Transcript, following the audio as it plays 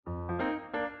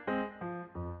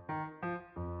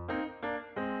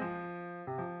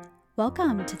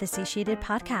Welcome to the Satiated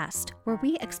Podcast, where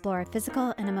we explore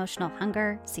physical and emotional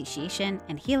hunger, satiation,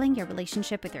 and healing your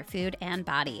relationship with your food and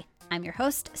body. I'm your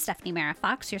host, Stephanie Mara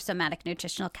Fox, your somatic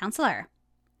nutritional counselor.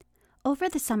 Over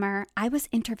the summer, I was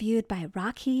interviewed by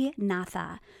Rakhi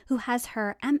Natha, who has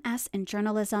her MS in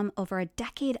journalism, over a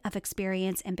decade of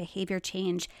experience in behavior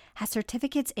change, has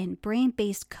certificates in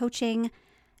brain-based coaching,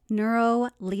 neuro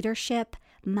leadership,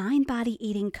 mind-body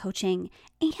eating coaching,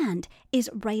 and is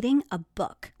writing a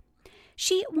book.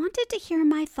 She wanted to hear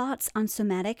my thoughts on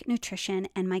somatic nutrition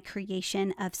and my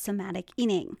creation of somatic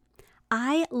eating.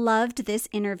 I loved this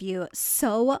interview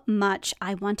so much,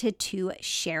 I wanted to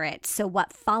share it. So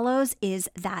what follows is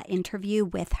that interview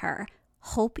with her.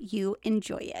 Hope you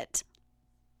enjoy it.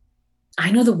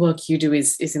 I know the work you do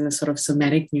is in the sort of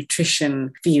somatic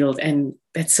nutrition field, and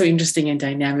that's so interesting and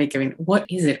dynamic. I mean, what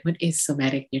is it? What is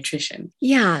somatic nutrition?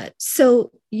 Yeah,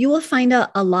 so you will find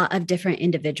a lot of different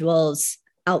individuals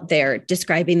out there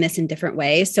describing this in different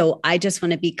ways. So I just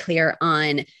want to be clear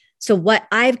on, so what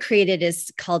I've created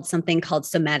is called something called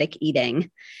somatic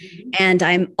eating. Mm-hmm. And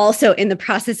I'm also in the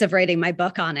process of writing my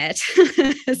book on it.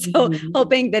 So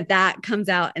hoping that comes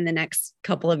out in the next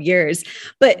couple of years.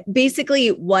 But basically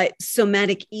what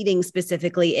somatic eating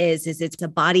specifically is it's a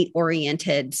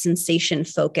body-oriented,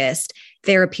 sensation-focused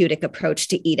therapeutic approach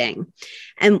to eating.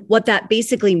 And what that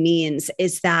basically means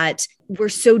is that we're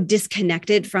so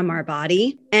disconnected from our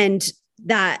body, and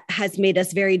that has made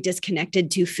us very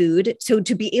disconnected to food. So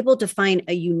to be able to find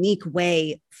a unique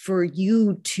way for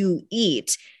you to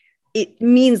eat, it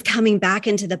means coming back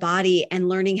into the body and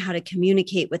learning how to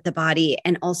communicate with the body.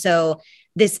 And also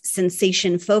this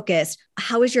sensation focus.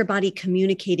 How is your body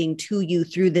communicating to you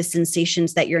through the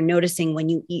sensations that you're noticing when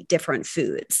you eat different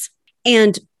foods?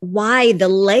 And why the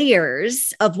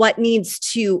layers of what needs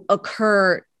to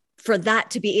occur for that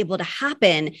to be able to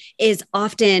happen is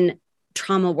often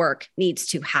trauma work needs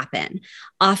to happen.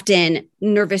 Often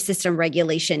nervous system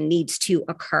regulation needs to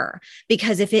occur,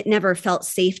 because if it never felt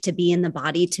safe to be in the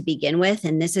body to begin with,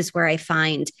 and this is where I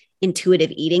find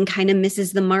intuitive eating kind of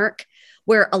misses the mark,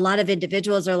 where a lot of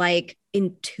individuals are like,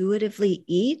 intuitively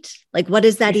eat? Like, what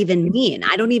does that even mean?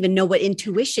 I don't even know what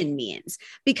intuition means,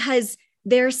 because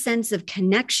their sense of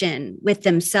connection with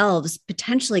themselves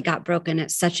potentially got broken at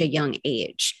such a young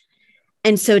age.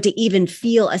 And so to even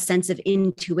feel a sense of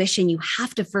intuition, you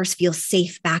have to first feel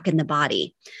safe back in the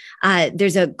body.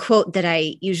 There's a quote that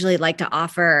I usually like to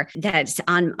offer that's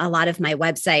on a lot of my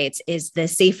websites is, the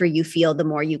safer you feel, the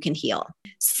more you can heal.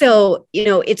 So,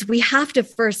 we have to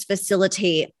first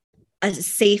facilitate a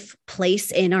safe place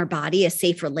in our body, a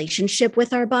safe relationship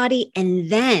with our body.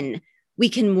 And then we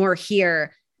can more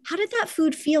hear, how did that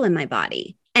food feel in my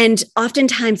body? And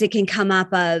oftentimes it can come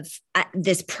up of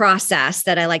this process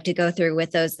that I like to go through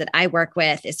with those that I work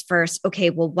with is first, okay,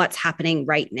 well, what's happening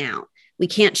right now? We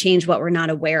can't change what we're not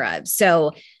aware of.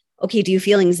 So, okay, do you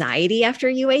feel anxiety after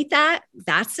you ate that?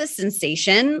 That's a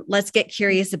sensation. Let's get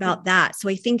curious about that. So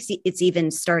I think it's even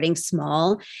starting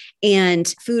small, and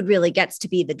food really gets to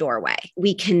be the doorway.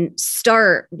 We can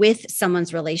start with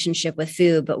someone's relationship with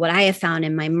food, but what I have found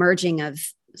in my merging of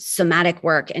somatic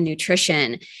work and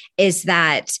nutrition is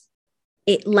that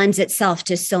it lends itself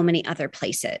to so many other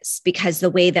places, because the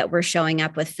way that we're showing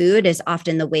up with food is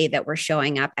often the way that we're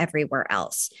showing up everywhere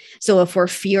else. So if we're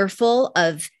fearful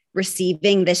of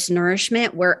receiving this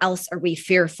nourishment, where else are we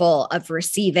fearful of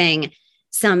receiving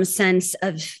some sense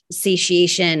of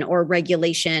satiation or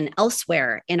regulation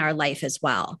elsewhere in our life as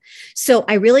well? So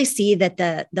I really see that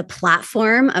the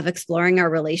platform of exploring our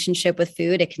relationship with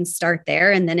food, it can start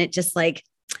there. And then it just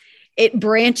it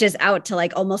branches out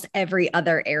to almost every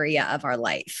other area of our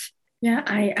life. Yeah,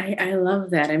 I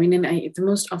love that. I mean, and the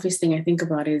most obvious thing I think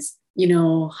about is,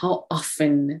 how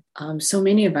often so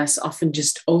many of us often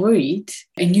just overeat,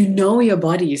 and your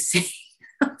body is saying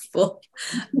full,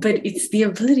 but it's the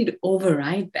ability to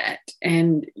override that.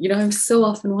 And, I've so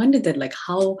often wondered that,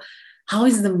 how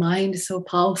is the mind so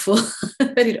powerful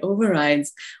that it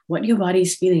overrides what your body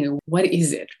is feeling? What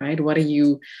is it, right? What are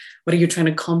you trying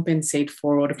to compensate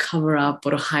for, or to cover up,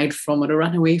 or to hide from, or to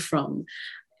run away from?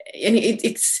 And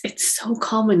it's so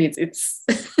common. It's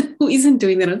who isn't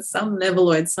doing that on some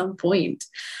level or at some point?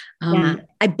 Yeah,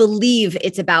 I believe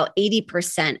it's about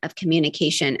 80% of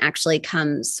communication actually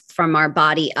comes from our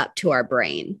body up to our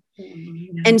brain.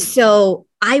 Mm-hmm. And so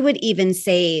I would even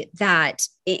say that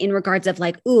in regards of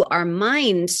our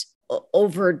mind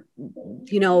over,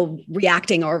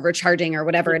 reacting or overcharging or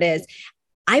whatever it is,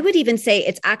 I would even say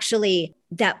it's actually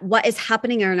that what is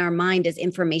happening in our mind is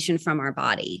information from our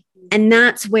body. And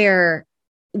that's where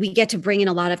we get to bring in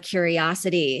a lot of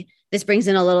curiosity. This brings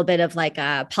in a little bit of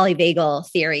a polyvagal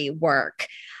theory work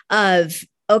of,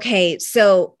 okay,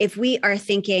 so if we are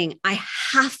thinking, I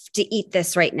have to eat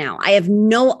this right now, I have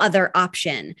no other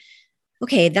option.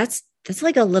 Okay, that's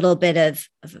like a little bit of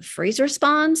a freeze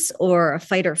response or a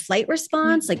fight or flight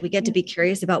response. Like we get to be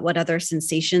curious about what other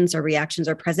sensations or reactions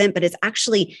are present, but it's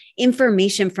actually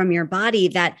information from your body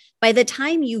that by the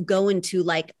time you go into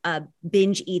like a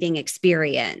binge eating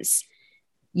experience,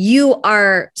 you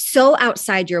are so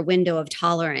outside your window of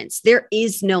tolerance. There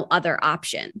is no other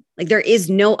option. Like there is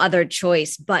no other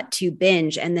choice but to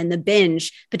binge. And then the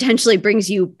binge potentially brings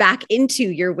you back into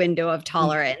your window of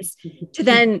tolerance to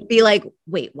then be like,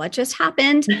 wait, what just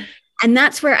happened? And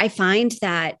that's where I find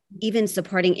that even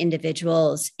supporting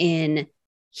individuals in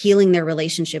healing their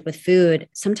relationship with food,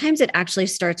 sometimes it actually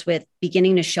starts with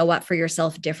beginning to show up for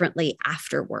yourself differently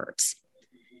afterwards.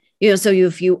 So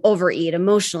if you overeat,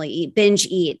 emotionally eat, binge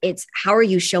eat, it's how are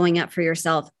you showing up for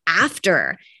yourself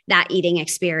after that eating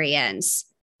experience?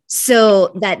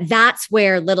 So that's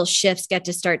where little shifts get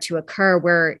to start to occur,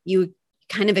 where you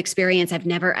kind of experience, I've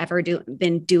never, ever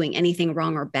been doing anything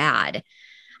wrong or bad.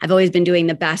 I've always been doing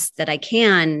the best that I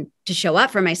can to show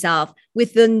up for myself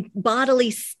with the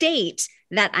bodily state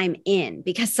that I'm in,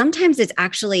 because sometimes it's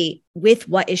actually with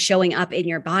what is showing up in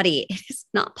your body. It is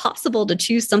not possible to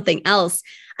choose something else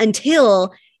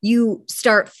until you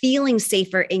start feeling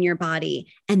safer in your body.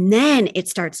 And then it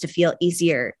starts to feel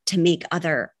easier to make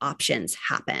other options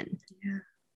happen.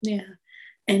 Yeah.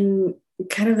 And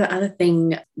kind of the other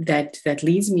thing that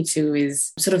leads me to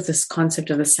is sort of this concept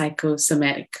of the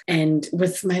psychosomatic. And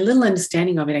with my little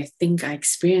understanding of it, I think I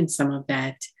experienced some of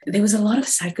that. There was a lot of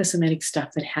psychosomatic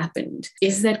stuff that happened.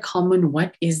 Is that common?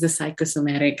 What is the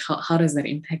psychosomatic? How does that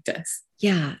impact us?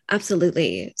 Yeah,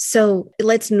 absolutely. So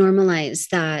let's normalize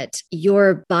that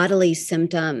your bodily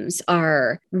symptoms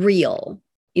are real.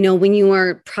 When you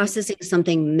are processing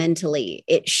something mentally,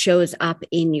 it shows up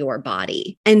in your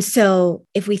body. And so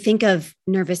if we think of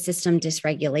nervous system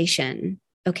dysregulation,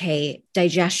 okay,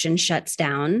 digestion shuts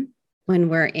down when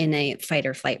we're in a fight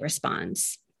or flight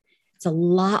response. It's a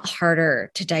lot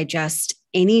harder to digest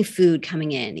any food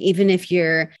coming in, even if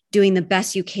you're doing the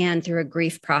best you can through a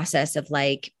grief process of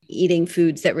like eating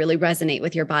foods that really resonate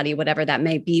with your body, whatever that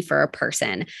may be for a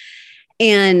person.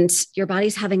 And your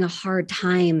body's having a hard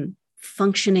time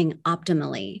functioning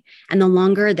optimally. And the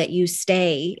longer that you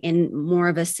stay in more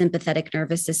of a sympathetic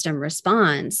nervous system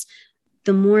response,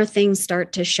 the more things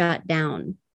start to shut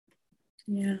down.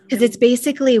 Yeah. Because it's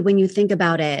basically, when you think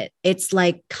about it, it's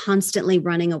like constantly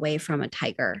running away from a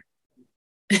tiger.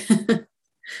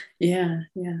 Yeah.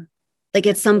 Like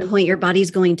at some point, your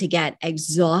body's going to get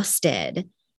exhausted.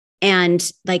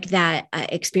 And like that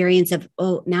experience of,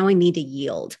 oh, now I need to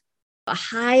yield. A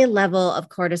high level of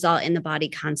cortisol in the body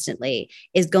constantly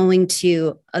is going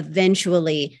to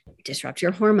eventually disrupt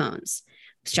your hormones,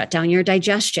 shut down your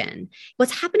digestion.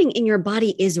 What's happening in your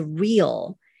body is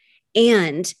real.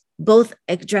 And both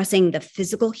addressing the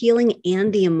physical healing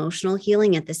and the emotional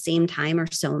healing at the same time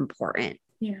are so important.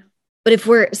 Yeah. But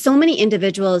if so many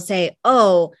individuals say,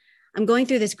 oh, I'm going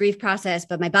through this grief process,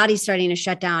 but my body's starting to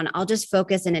shut down, I'll just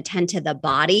focus and attend to the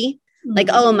body. Like,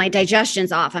 oh, my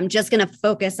digestion's off. I'm just going to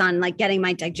focus on like getting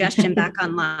my digestion back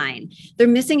online. They're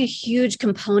missing a huge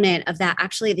component of that.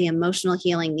 Actually, the emotional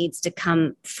healing needs to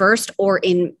come first or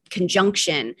in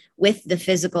conjunction with the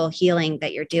physical healing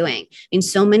that you're doing. I've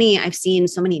seen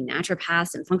so many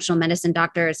naturopaths and functional medicine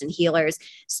doctors and healers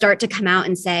start to come out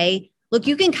and say, look,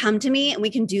 you can come to me and we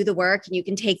can do the work and you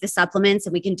can take the supplements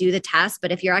and we can do the tests.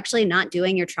 But if you're actually not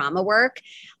doing your trauma work,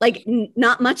 like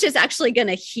not much is actually going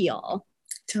to heal.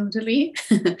 Totally.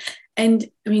 And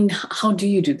how do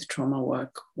you do the trauma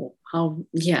work? And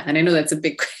I know that's a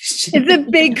big question. It's a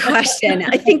big question.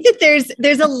 I think that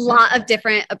there's a lot of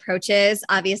different approaches.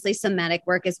 Obviously, somatic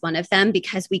work is one of them,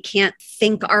 because we can't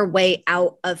think our way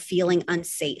out of feeling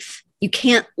unsafe. You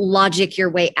can't logic your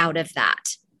way out of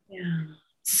that. Yeah.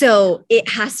 So it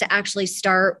has to actually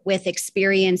start with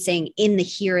experiencing in the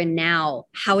here and now.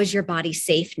 How is your body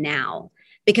safe now?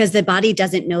 Because the body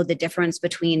doesn't know the difference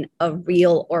between a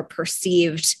real or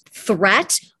perceived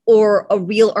threat or a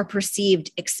real or perceived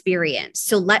experience.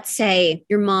 So let's say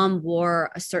your mom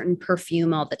wore a certain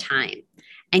perfume all the time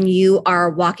and you are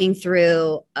walking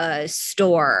through a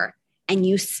store and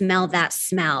you smell that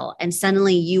smell and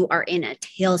suddenly you are in a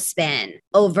tailspin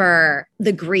over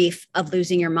the grief of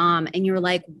losing your mom. And you're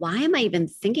like, why am I even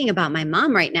thinking about my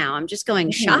mom right now? I'm just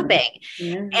going shopping.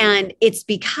 Yeah. And it's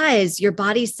because your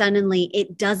body suddenly,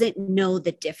 it doesn't know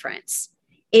the difference.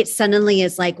 It suddenly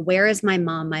is like, where is my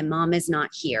mom? My mom is not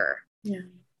here. Yeah.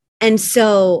 And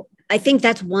so I think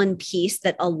that's one piece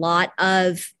that a lot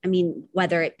of,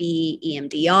 whether it be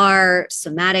EMDR,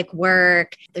 somatic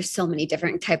work, there's so many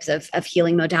different types of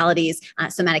healing modalities,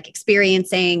 somatic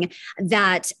experiencing,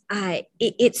 that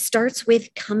it starts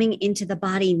with coming into the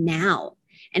body now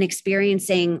and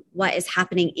experiencing what is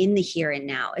happening in the here and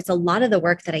now. It's a lot of the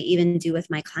work that I even do with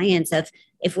my clients of,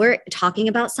 if we're talking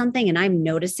about something and I'm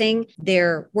noticing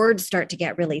their words start to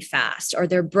get really fast or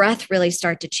their breath really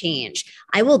start to change,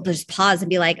 I will just pause and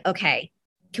be like, okay,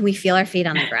 can we feel our feet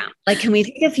on the ground? Like, can we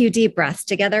take a few deep breaths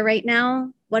together right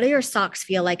now? What do your socks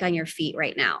feel like on your feet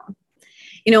right now?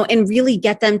 And really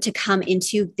get them to come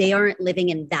into, they aren't living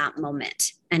in that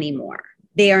moment anymore.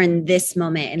 They are in this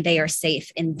moment and they are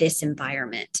safe in this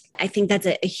environment. I think that's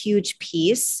a huge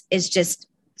piece, is just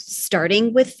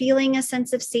starting with feeling a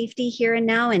sense of safety here and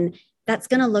now. And that's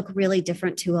going to look really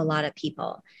different to a lot of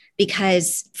people,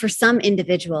 because for some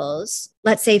individuals,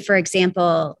 let's say, for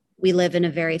example, we live in a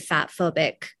very fat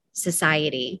phobic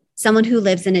society. Someone who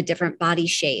lives in a different body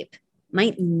shape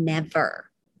might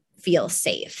never feel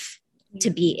safe to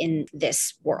be in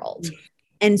this world.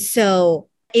 And so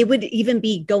it would even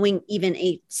be going even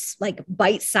a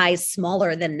bite size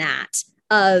smaller than that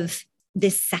of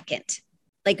this second.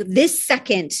 Like this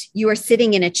second, you are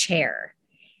sitting in a chair,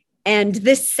 and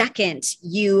this second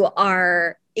you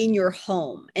are in your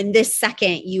home, and this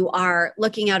second you are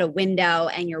looking out a window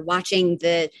and you're watching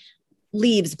the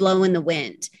leaves blow in the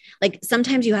wind. Like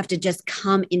sometimes you have to just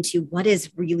come into what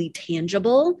is really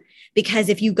tangible, because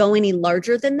if you go any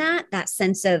larger than that, that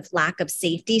sense of lack of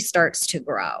safety starts to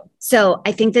grow. So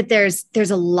I think that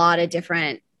there's a lot of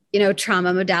different,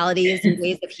 trauma modalities and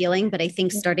ways of healing, but I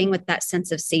think starting with that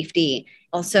sense of safety,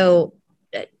 also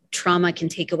trauma can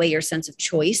take away your sense of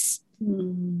choice.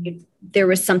 If there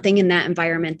was something in that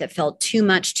environment that felt too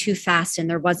much, too fast, and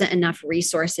there wasn't enough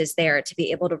resources there to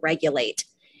be able to regulate.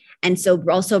 And so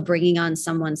also bringing on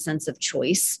someone's sense of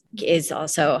choice is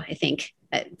also, I think,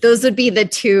 those would be the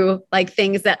two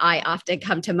things that I often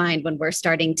come to mind when we're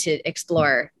starting to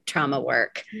explore trauma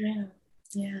work.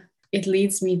 Yeah. It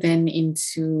leads me then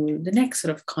into the next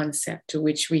sort of concept, to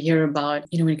which we hear about,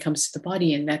 when it comes to the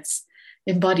body, and that's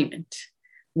embodiment.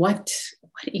 What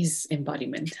is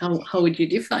embodiment? How would you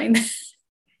define that?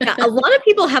 Yeah, a lot of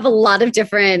people have a lot of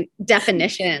different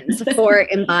definitions for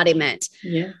embodiment.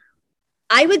 Yeah.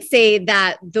 I would say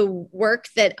that the work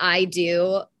that I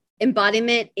do,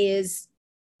 embodiment is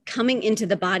coming into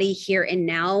the body here and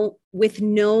now with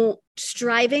no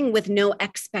striving, with no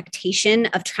expectation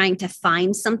of trying to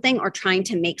find something or trying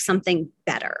to make something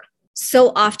better.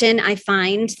 So often I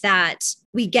find that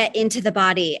we get into the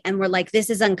body and we're like, this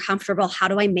is uncomfortable. How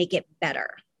do I make it better?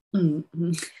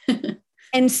 Mm-hmm.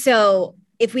 And so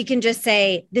if we can just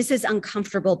say, this is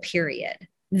uncomfortable, period,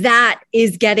 that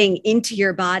is getting into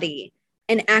your body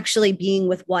and actually being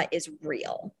with what is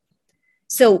real.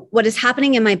 So what is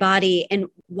happening in my body, and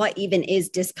what even is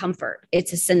discomfort?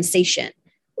 It's a sensation.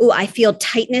 Oh, I feel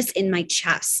tightness in my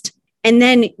chest. And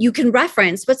then you can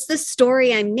reference, what's the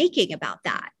story I'm making about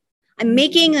that? I'm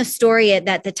making a story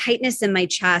that the tightness in my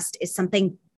chest is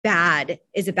something bad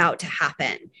is about to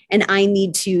happen. And I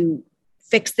need to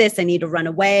fix this. I need to run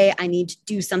away. I need to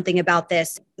do something about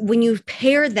this. When you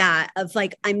pair that of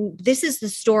this is the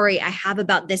story I have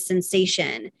about this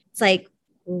sensation. It's like,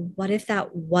 what if that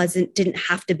didn't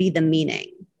have to be the meaning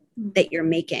that you're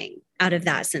making out of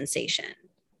that sensation?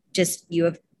 Just you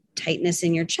have tightness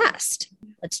in your chest.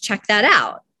 Let's check that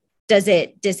out. Does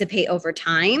it dissipate over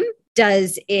time?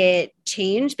 Does it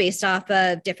change based off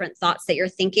of different thoughts that you're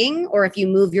thinking? Or if you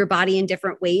move your body in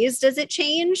different ways, does it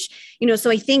change?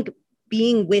 So I think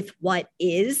being with what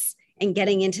is and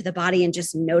getting into the body and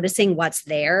just noticing what's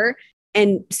there.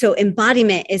 And so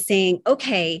embodiment is saying,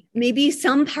 okay, maybe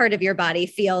some part of your body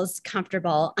feels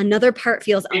comfortable. Another part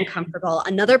feels uncomfortable.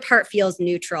 Another part feels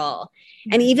neutral.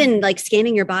 And even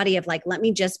scanning your body of let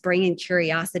me just bring in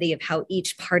curiosity of how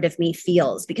each part of me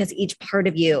feels, because each part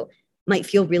of you might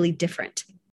feel really different.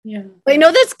 Yeah. I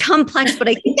know that's complex, but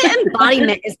I think the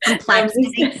embodiment is complex.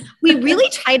 We really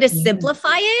try to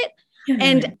simplify it.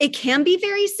 And it can be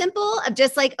very simple of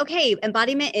just okay,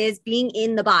 embodiment is being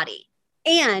in the body.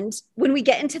 And when we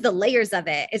get into the layers of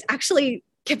it, it actually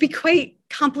can be quite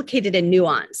complicated and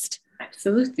nuanced.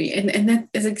 Absolutely. And that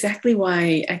is exactly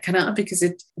why I cannot, because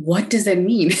what does that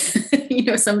mean?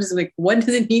 Sometimes what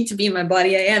does it mean to be in my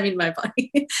body? I am in my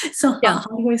body. So how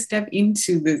do I step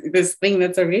into this thing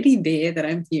that's already there, that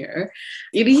I'm here?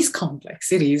 It is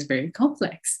complex. It is very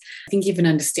complex. I think even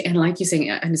understand, like you're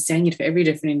saying, understanding it for every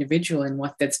different individual and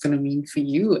what that's going to mean for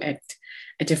you at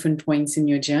at different points in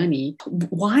your journey.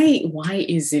 Why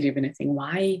is it even a thing?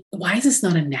 Why is this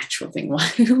not a natural thing?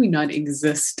 Why do we not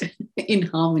exist in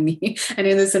harmony? I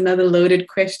know there's another loaded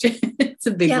question. It's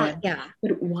a big one. Yeah.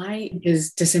 But why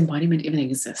does disembodiment even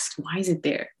exist? Why is it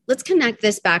there? Let's connect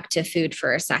this back to food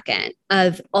for a second.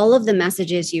 Of all of the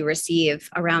messages you receive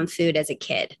around food as a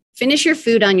kid, finish your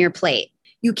food on your plate.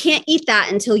 You can't eat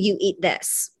that until you eat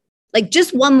this. Like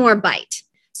just one more bite.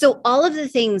 So all of the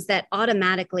things that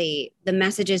automatically the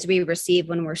messages we receive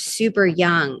when we're super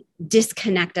young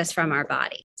disconnect us from our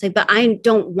body. It's like, but I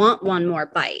don't want one more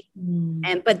bite.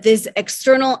 But this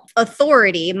external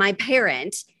authority, my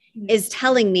parent, is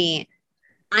telling me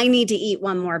I need to eat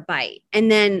one more bite.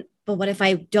 And then, but what if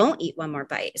I don't eat one more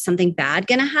bite? Is something bad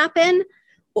going to happen?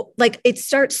 Like it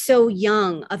starts so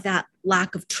young of that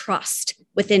lack of trust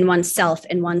within oneself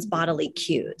and one's bodily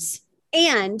cues.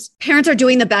 And parents are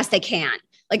doing the best they can.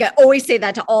 Like I always say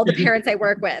that to all the parents I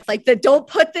work with, like don't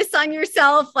put this on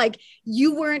yourself. Like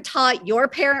you weren't taught, your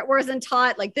parent wasn't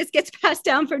taught, like this gets passed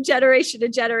down from generation to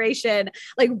generation.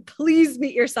 Like, please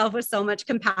meet yourself with so much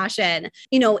compassion.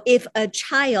 You know, if a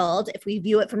child, if we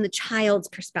view it from the child's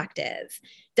perspective,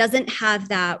 doesn't have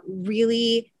that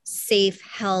really safe,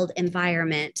 held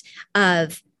environment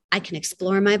of, I can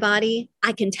explore my body.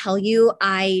 I can tell you,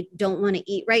 I don't want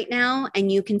to eat right now. And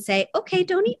you can say, okay,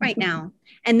 don't eat right now.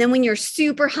 And then when you're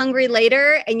super hungry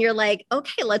later and you're like,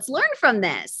 okay, let's learn from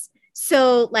this.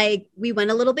 So like we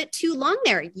went a little bit too long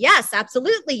there. Yes,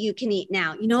 absolutely. You can eat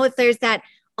now. You know, if there's that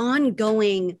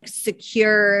ongoing,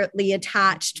 securely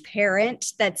attached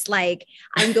parent that's like,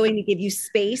 I'm going to give you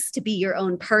space to be your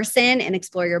own person and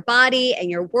explore your body and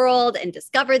your world and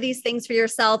discover these things for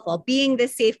yourself while being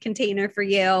this safe container for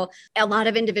you. A lot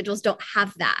of individuals don't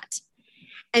have that.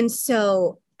 And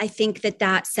so I think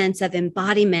that sense of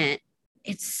embodiment,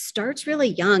 it starts really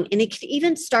young, and it could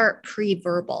even start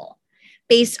pre-verbal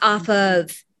based off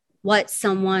of what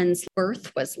someone's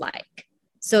birth was like.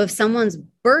 So if someone's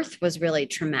birth was really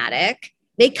traumatic,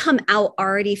 they come out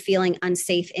already feeling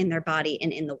unsafe in their body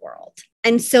and in the world.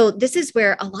 And so this is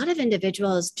where a lot of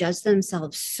individuals judge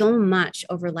themselves so much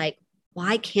over like,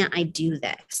 why can't I do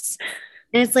this?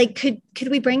 And it's like, could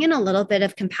we bring in a little bit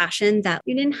of compassion that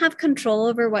you didn't have control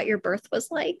over what your birth was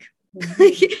like?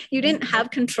 You didn't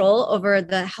have control over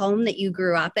the home that you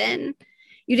grew up in.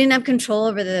 You didn't have control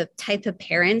over the type of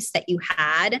parents that you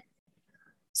had.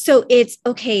 So it's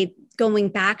okay, going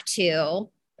back to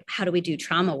how do we do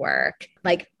trauma work?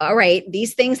 Like, all right,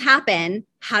 these things happen.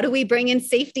 How do we bring in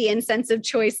safety and sense of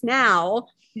choice now?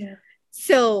 Yeah.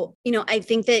 So, you know, I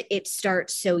think that it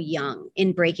starts so young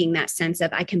in breaking that sense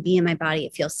of I can be in my body.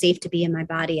 It feels safe to be in my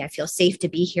body. I feel safe to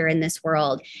be here in this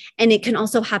world. And it can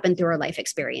also happen through our life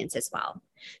experience as well.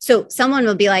 So someone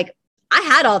will be like, I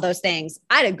had all those things.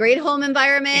 I had a great home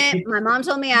environment. My mom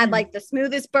told me I had like the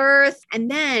smoothest birth.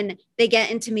 And then they get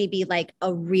into maybe like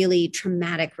a really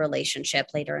traumatic relationship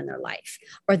later in their life,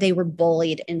 or they were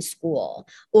bullied in school,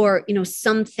 or, you know,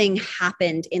 something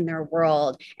happened in their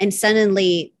world and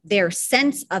suddenly their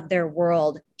sense of their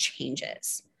world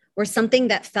changes, where something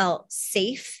that felt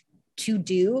safe to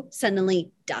do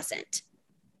suddenly doesn't,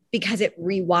 because it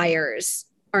rewires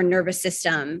our nervous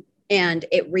system and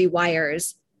it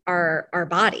rewires our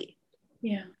body.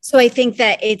 Yeah. So I think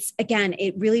that it's, again,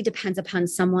 it really depends upon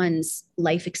someone's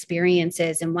life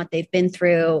experiences and what they've been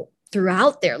through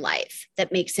throughout their life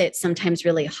that makes it sometimes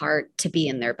really hard to be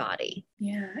in their body.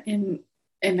 Yeah. And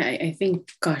I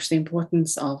think, gosh, the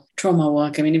importance of trauma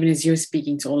work. I mean, even as you're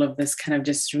speaking to all of this, kind of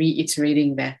just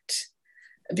reiterating that,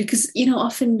 because, you know,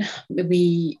 often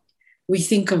we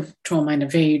think of trauma in a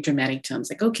very dramatic terms,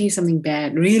 like, okay, something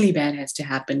bad, really bad has to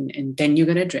happen, and then you're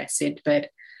going to address it.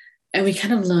 And we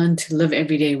kind of learn to live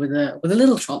every day with a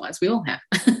little trauma, as we all have,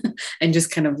 and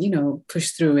just kind of, you know,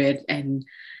 push through it and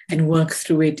work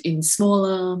through it in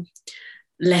smaller,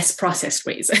 less processed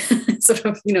ways, sort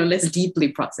of, you know, less deeply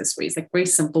processed ways, like very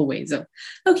simple ways of,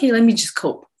 okay, let me just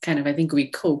cope. Kind of, I think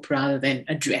we cope rather than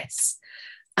address,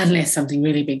 unless something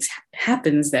really big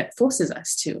happens that forces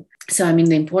us to. So, I mean,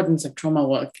 the importance of trauma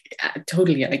work,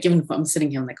 totally, like, even if I'm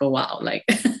sitting here, I'm like, oh, wow, like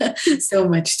so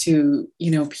much to,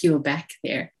 you know, peel back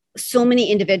there. So many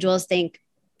individuals think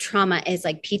trauma is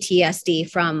like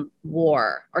PTSD from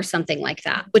war or something like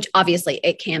that, which obviously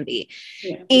it can be.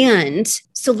 Yeah. And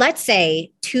so let's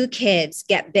say two kids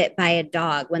get bit by a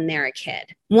dog when they're a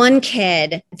kid. One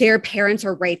kid, their parents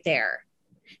are right there.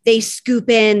 They scoop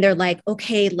in, they're like,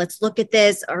 okay, let's look at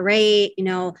this. All right. You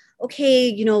know, okay,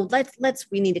 you know,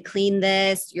 we need to clean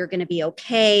this. You're going to be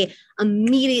okay.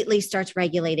 Immediately starts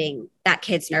regulating that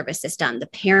kid's nervous system. The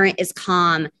parent is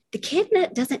calm. The kid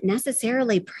doesn't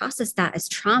necessarily process that as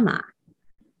trauma.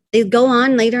 They go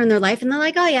on later in their life and they're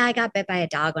like, oh yeah, I got bit by a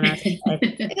dog when I was a kid.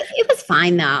 It was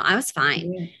fine though. I was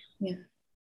fine. Yeah. Yeah.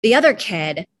 The other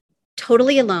kid,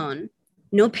 totally alone.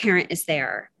 No parent is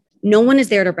there. No one is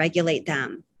there to regulate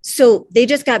them. So they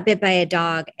just got bit by a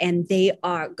dog and they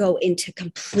go into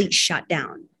complete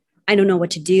shutdown. I don't know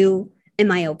what to do.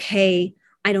 Am I okay?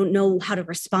 I don't know how to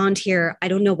respond here. I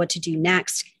don't know what to do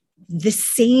next. The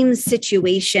same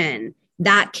situation,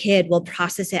 that kid will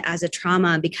process it as a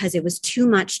trauma because it was too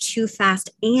much, too fast,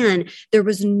 and there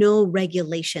was no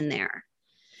regulation there.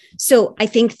 So I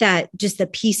think that just the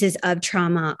pieces of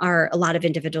trauma are, a lot of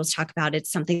individuals talk about,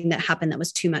 it's something that happened that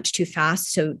was too much, too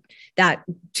fast. So that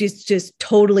just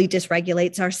totally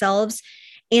dysregulates ourselves.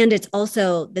 And it's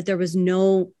also that there was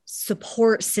no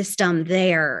support system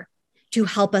there to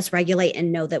help us regulate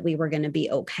and know that we were going to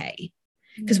be okay.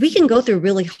 Because we can go through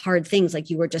really hard things like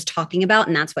you were just talking about.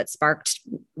 And that's what sparked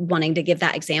wanting to give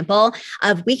that example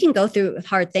of, we can go through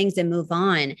hard things and move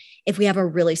on if we have a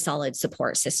really solid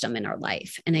support system in our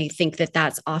life. And I think that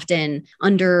that's often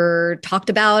under talked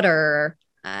about or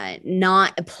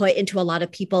not put into a lot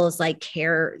of people's like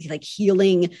care, like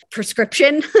healing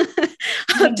prescription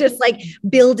of just like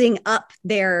building up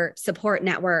their support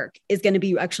network is going to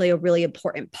be actually a really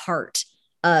important part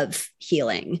of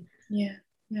healing. Yeah.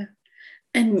 Yeah.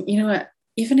 And you know what,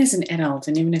 even as an adult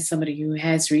and even as somebody who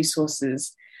has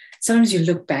resources, sometimes you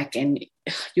look back and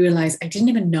you realize I didn't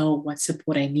even know what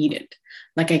support I needed.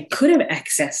 Like I could have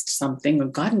accessed something or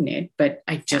gotten it, but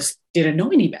I just didn't know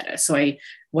any better. So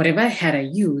whatever I had, I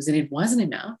used, and it wasn't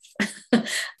enough.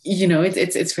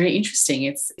 It's very interesting.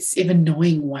 It's even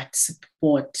knowing what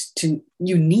support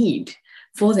you need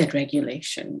for that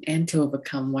regulation and to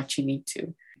overcome what you need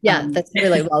to. Yeah, that's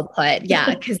really well put.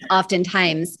 Yeah, because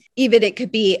oftentimes even it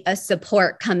could be a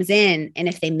support comes in, and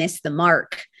if they miss the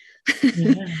mark,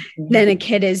 then a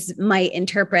kid might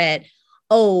interpret,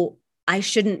 oh, I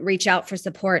shouldn't reach out for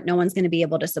support. No one's going to be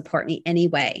able to support me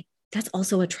anyway. That's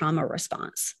also a trauma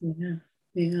response. Yeah.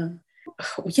 Yeah.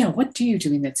 Yeah. What do you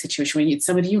do in that situation when it's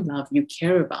somebody you love, you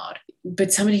care about,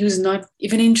 but somebody who's not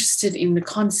even interested in the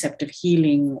concept of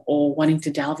healing or wanting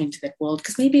to delve into that world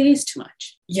because maybe it is too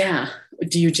much? Yeah.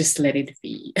 Do you just let it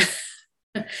be?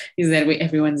 Is that way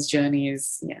everyone's journey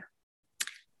is? Yeah.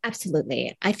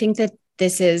 Absolutely. I think that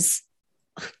this is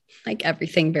like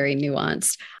everything very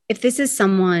nuanced. If this is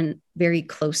someone very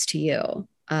close to you,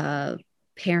 a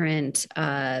parent,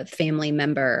 a family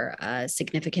member, a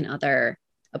significant other,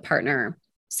 a partner,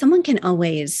 someone can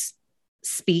always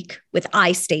speak with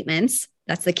I statements.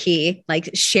 That's the key, like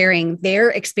sharing their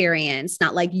experience,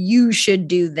 not like you should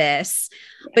do this,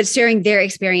 but sharing their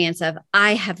experience of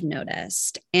I have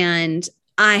noticed and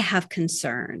I have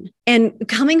concern. And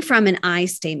coming from an I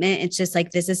statement, it's just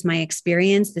like, this is my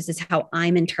experience. This is how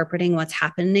I'm interpreting what's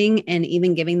happening. And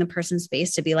even giving the person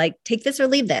space to be like, take this or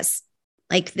leave this.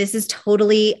 Like, this is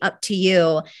totally up to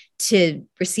you to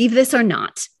receive this or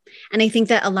not. And I think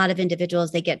that a lot of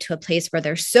individuals, they get to a place where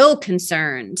they're so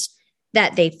concerned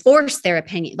that they force their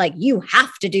opinion, like you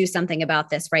have to do something about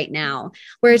this right now,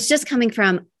 where it's just coming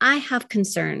from, I have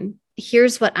concern.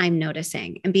 Here's what I'm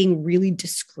noticing, and being really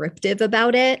descriptive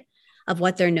about it, of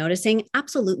what they're noticing.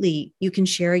 Absolutely. You can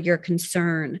share your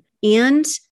concern and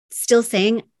still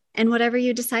saying, and whatever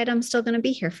you decide, I'm still going to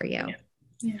be here for you.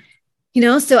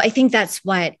 Yeah. So I think that's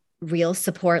what real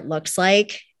support looks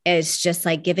like, is just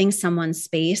like giving someone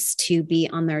space to be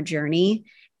on their journey.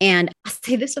 And I'll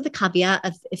say this with a caveat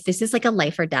of, if this is like a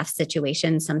life or death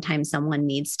situation, sometimes someone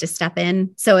needs to step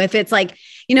in. So if it's like,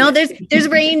 there's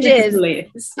ranges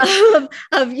of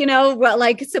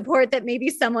like support that maybe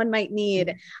someone might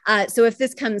need. So if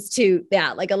this comes to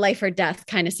like a life or death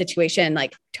kind of situation,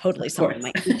 like totally someone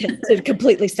might need to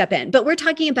completely step in. But we're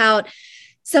talking about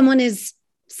someone is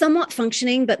somewhat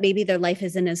functioning, but maybe their life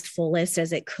isn't as fullest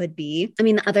as it could be. I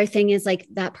mean, the other thing is like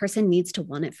that person needs to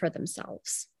want it for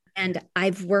themselves. And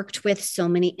I've worked with so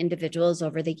many individuals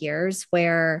over the years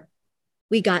where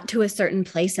we got to a certain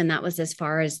place and that was as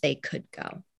far as they could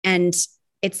go. And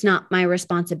it's not my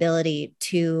responsibility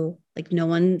to, like, no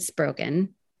one's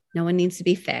broken. No one needs to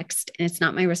be fixed. And it's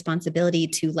not my responsibility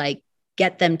to like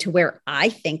get them to where I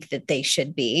think that they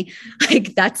should be.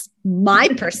 Like, that's my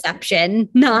perception,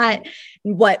 not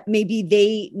what maybe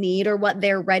they need or what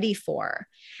they're ready for.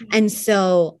 And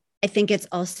so I think it's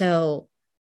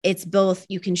both,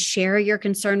 you can share your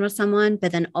concern with someone,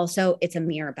 but then also it's a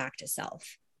mirror back to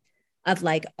self of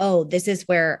like, oh, this is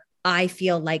where I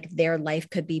feel like their life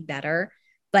could be better.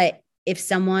 But if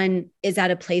someone is at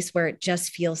a place where it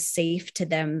just feels safe to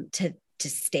them to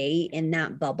stay in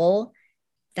that bubble,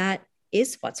 that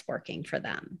is what's working for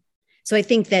them. So I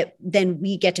think that then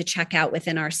we get to check out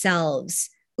within ourselves,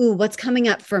 ooh, what's coming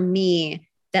up for me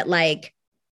that like,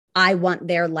 I want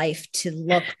their life to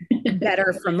look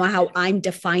better from how I'm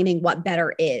defining what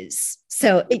better is.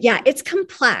 So yeah, it's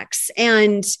complex.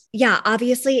 And yeah,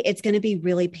 obviously it's going to be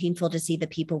really painful to see the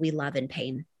people we love in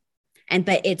pain.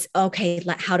 But it's okay.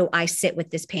 How do I sit with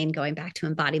this pain? Going back to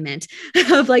embodiment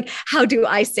of like, how do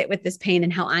I sit with this pain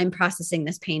and how I'm processing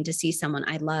this pain to see someone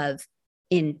I love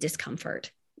in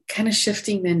discomfort? Kind of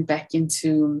shifting then back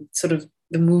into sort of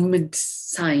the movement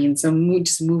science, or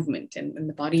just movement and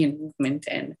the body and movement.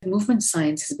 And movement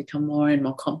science has become more and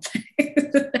more complex.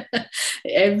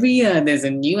 Every year there's a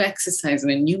new exercise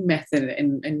and a new method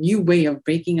and a new way of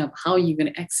breaking up how you're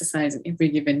going to exercise in every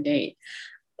given day,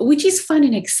 which is fun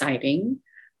and exciting,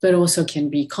 but also can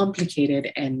be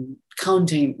complicated and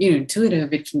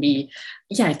counterintuitive. It can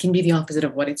be the opposite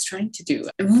of what it's trying to do.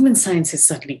 And movement science has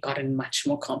certainly gotten much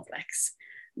more complex.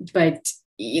 But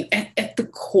at the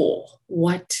core,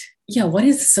 what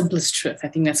is the simplest truth? I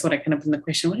think that's what I kind of put in the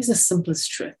question. What is the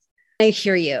simplest truth? I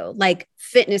hear you. Like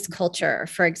fitness culture,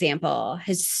 for example,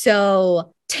 has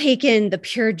so taken the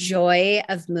pure joy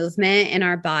of movement in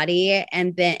our body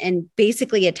and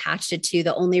basically attached it to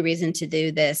the only reason to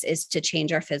do this is to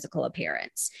change our physical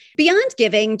appearance. Beyond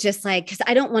giving, just like, because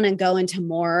I don't want to go into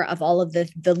more of all of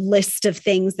the list of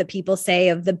things that people say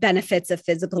of the benefits of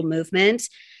physical movement.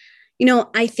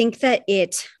 I think that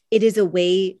it is a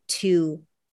way to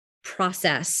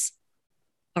process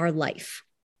our life.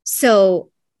 So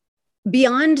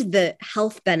beyond the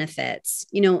health benefits,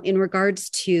 in regards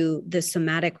to the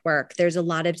somatic work, there's a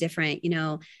lot of different,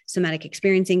 somatic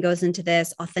experiencing goes into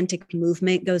this, authentic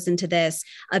movement goes into this,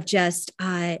 of just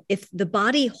if the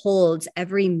body holds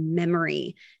every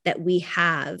memory that we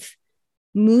have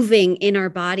moving in our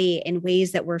body in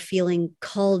ways that we're feeling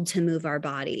called to move our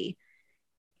body,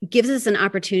 gives us an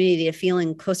opportunity to feel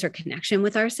in closer connection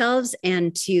with ourselves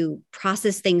and to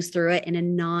process things through it in a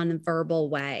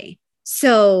non-verbal way.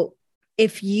 So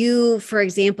if you, for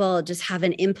example, just have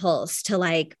an impulse to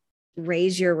like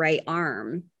raise your right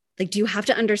arm, like, do you have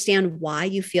to understand why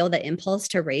you feel the impulse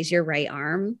to raise your right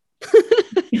arm?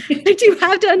 Like, do you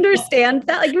have to understand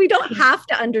that? Like, we don't have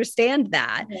to understand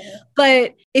that.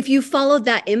 But if you followed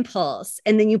that impulse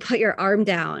and then you put your arm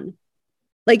down,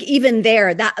 like even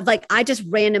there, that like, I just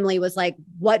randomly was like,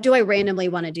 what do I randomly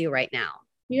want to do right now?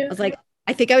 Yeah. I was like,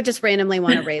 I think I would just randomly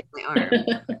want to raise my arm.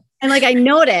 And like, I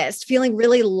noticed feeling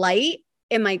really light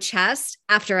in my chest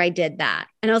after I did that.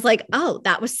 And I was like, oh,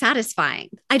 that was satisfying.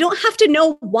 I don't have to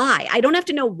know why. I don't have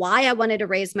to know why I wanted to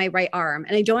raise my right arm.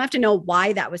 And I don't have to know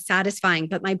why that was satisfying,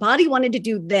 but my body wanted to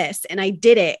do this and I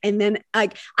did it. And then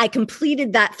I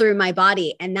completed that through my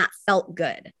body and that felt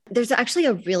good. There's actually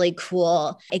a really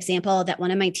cool example that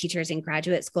one of my teachers in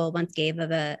graduate school once gave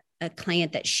of a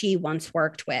client that she once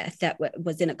worked with that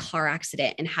was in a car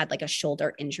accident and had like a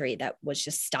shoulder injury that was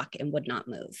just stuck and would not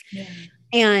move. Yeah.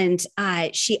 And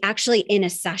she actually in a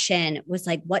session was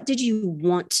like, what did you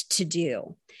want to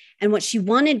do? And what she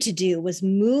wanted to do was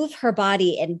move her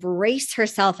body and brace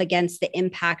herself against the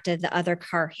impact of the other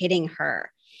car hitting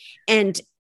her. And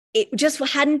it just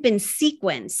hadn't been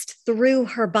sequenced through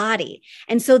her body.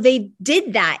 And so they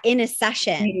did that in a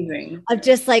session of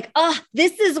just like, oh,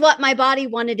 this is what my body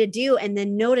wanted to do. And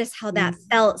then notice how that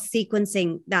felt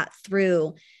sequencing that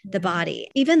through the body.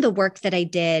 Even the work that I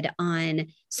did on,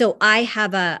 so I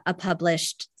have a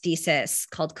published thesis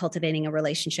called Cultivating a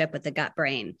Relationship with the Gut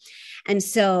Brain. And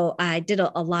so I did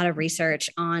a lot of research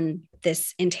on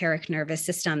this enteric nervous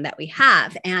system that we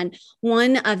have. And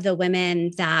one of the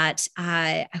women that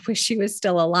I wish she was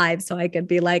still alive so I could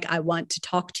be like, I want to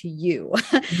talk to you.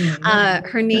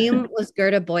 Her name was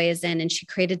Gerda Boyasin, and she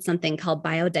created something called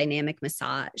biodynamic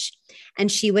massage.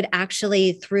 And she would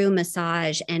actually, through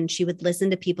massage, and she would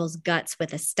listen to people's guts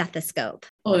with a stethoscope.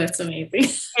 Oh, that's amazing.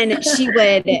 And she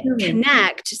would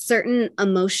connect certain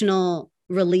emotional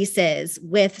releases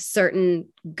with certain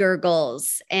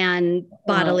gurgles and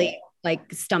bodily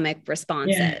like stomach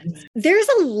responses. Yeah. There's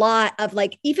a lot of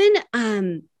like even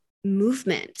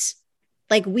movement.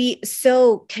 Like we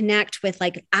so connect with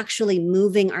like actually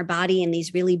moving our body in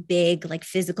these really big like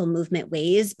physical movement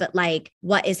ways, but like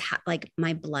what is like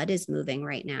my blood is moving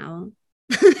right now.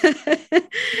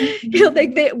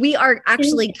 Like we are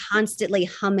actually constantly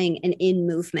humming and in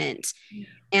movement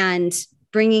and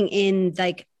bringing in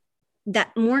like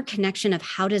that more connection of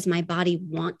how does my body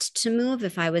want to move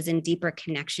if I was in deeper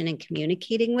connection and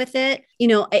communicating with it,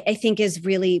 I think is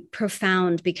really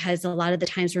profound because a lot of the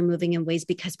times we're moving in ways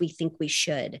because we think we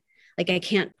should. Like, I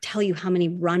can't tell you how many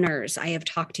runners I have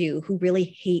talked to who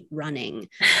really hate running.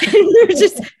 And they're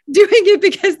just doing it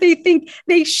because they think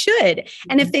they should.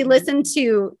 And if they listen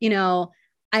to,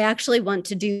 I actually want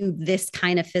to do this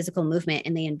kind of physical movement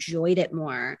and they enjoyed it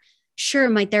more. Sure,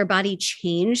 might their body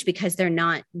change because they're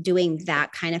not doing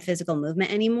that kind of physical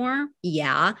movement anymore?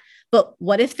 Yeah. But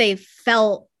what if they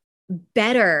felt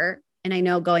better? And I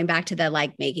know going back to the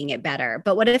like making it better,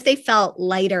 but what if they felt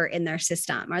lighter in their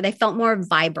system, or they felt more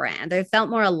vibrant, they felt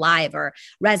more alive or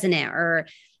resonant, or,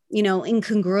 in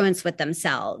congruence with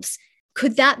themselves?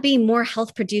 Could that be more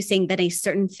health producing than a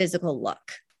certain physical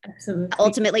look? Absolutely.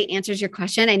 Ultimately answers your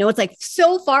question. I know it's like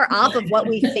so far off of what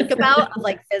we think about of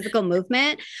like physical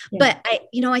movement, but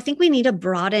I think we need to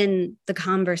broaden the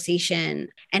conversation.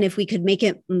 And if we could make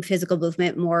it physical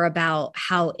movement more about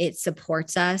how it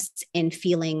supports us in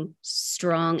feeling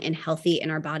strong and healthy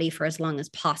in our body for as long as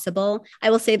possible.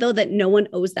 I will say though, that no one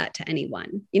owes that to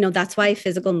anyone. That's why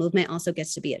physical movement also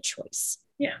gets to be a choice.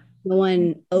 Yeah. No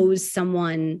one owes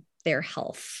someone their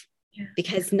health. Yeah.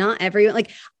 Because not everyone,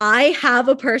 like I have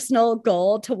a personal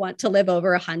goal to want to live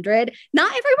over 100.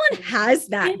 Not everyone has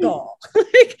that goal.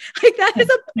 like that is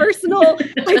a personal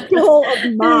goal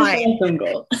of mine.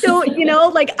 So,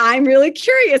 I'm really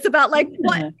curious about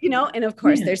what, and of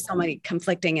course there's so many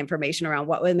conflicting information around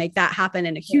what would make that happen.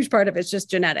 And a huge part of it's just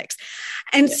genetics.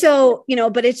 And so,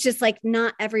 but it's just like,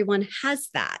 not everyone has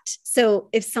that. So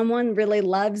if someone really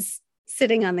loves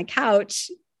sitting on the couch,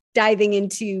 diving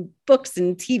into books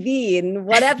and TV and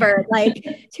whatever,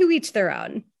 to each their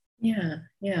own. Yeah.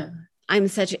 Yeah. I'm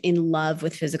such in love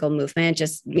with physical movement,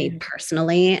 just me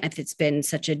personally. It's been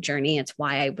such a journey. It's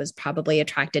why I was probably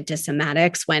attracted to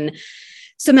somatics when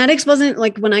somatics wasn't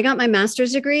when I got my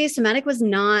master's degree, somatic was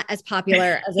not as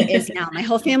popular as it is now. My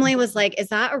whole family was like, is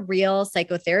that a real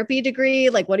psychotherapy degree?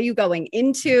 What are you going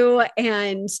into?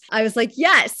 And I was like,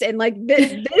 yes. And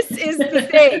this is the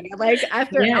thing,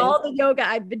 after all the yoga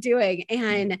I've been doing,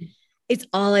 and it's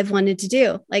all I've wanted to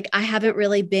do. I haven't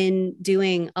really been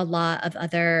doing a lot of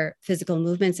other physical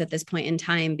movements at this point in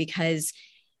time, because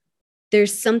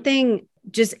there's something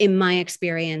just in my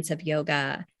experience of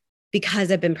yoga,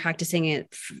 because I've been practicing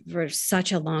it for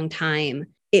such a long time,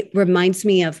 it reminds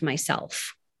me of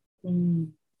myself.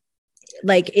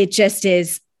 It just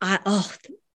is,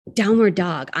 downward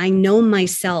dog. I know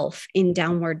myself in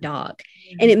downward dog.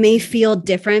 And it may feel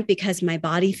different because my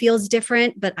body feels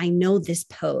different, but I know this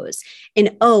pose.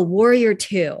 And warrior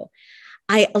two.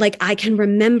 I can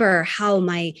remember how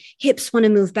my hips want to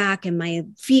move back and my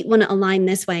feet want to align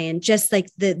this way. And just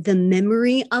the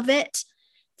memory of it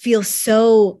feels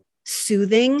so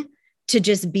soothing to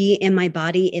just be in my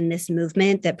body in this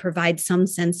movement that provides some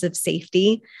sense of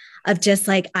safety, of just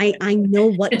I know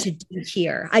what to do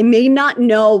here. I may not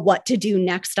know what to do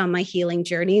next on my healing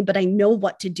journey, but I know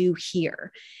what to do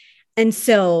here. And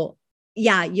so,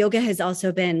 yoga has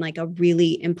also been a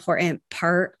really important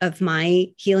part of my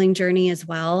healing journey as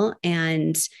well.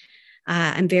 And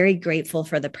I'm very grateful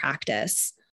for the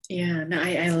practice. Yeah, no,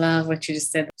 I love what you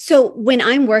just said. So when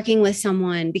I'm working with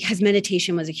someone, because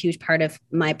meditation was a huge part of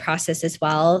my process as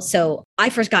well. So I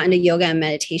first got into yoga and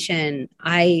meditation.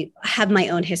 I have my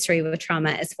own history with trauma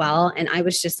as well. And I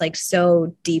was just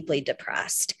so deeply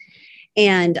depressed.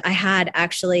 And I had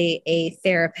actually a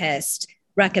therapist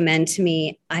recommend to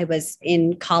me, I was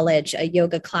in college, a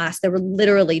yoga class. There were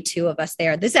literally two of us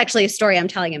there. This is actually a story I'm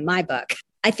telling in my book.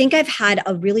 I think I've had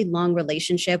a really long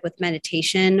relationship with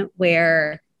meditation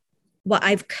where what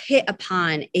I've hit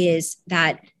upon is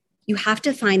that you have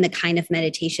to find the kind of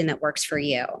meditation that works for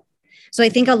you. So I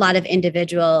think a lot of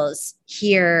individuals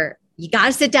here, you got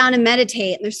to sit down and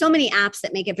meditate. And there's so many apps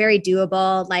that make it very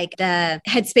doable. The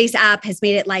Headspace app has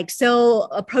made it so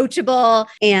approachable.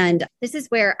 And this is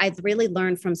where I've really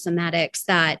learned from somatics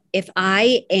that if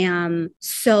I am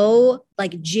so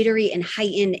jittery and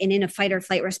heightened and in a fight or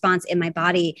flight response in my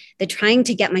body, that trying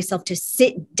to get myself to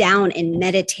sit down and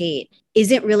meditate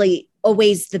isn't really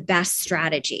always the best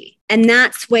strategy. And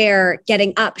that's where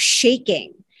getting up,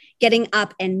 shaking, getting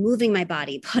up and moving my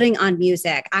body, putting on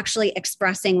music, actually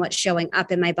expressing what's showing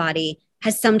up in my body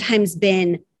has sometimes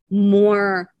been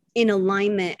more in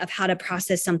alignment of how to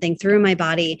process something through my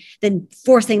body than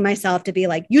forcing myself to be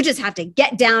you just have to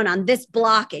get down on this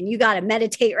block and you got to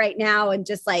meditate right now and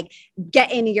just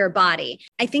get into your body.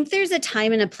 I think there's a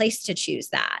time and a place to choose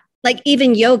that.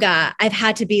 Even yoga, I've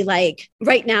had to be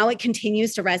right now it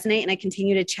continues to resonate and I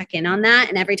continue to check in on that.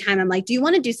 And every time I'm do you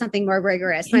want to do something more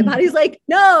rigorous? My body's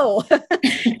no.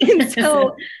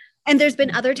 And there's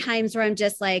been other times where I'm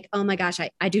just oh my gosh,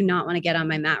 I do not want to get on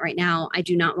my mat right now. I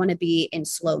do not want to be in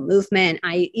slow movement.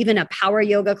 Even a power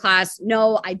yoga class.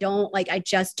 No, I don't I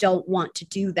just don't want to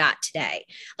do that today.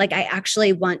 I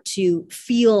actually want to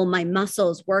feel my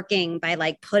muscles working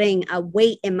by putting a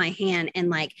weight in my hand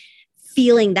and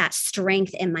feeling that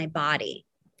strength in my body.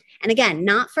 And again,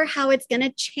 not for how it's going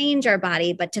to change our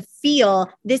body, but to feel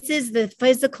this is the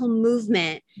physical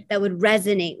movement that would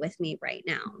resonate with me right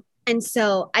now. And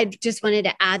so I just wanted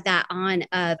to add that on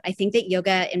of, I think that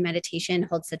yoga and meditation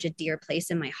holds such a dear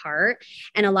place in my heart.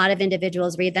 And a lot of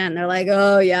individuals read that and they're like,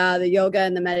 oh yeah, the yoga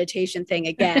and the meditation thing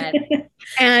again.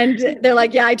 And they're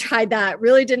like, yeah, I tried that.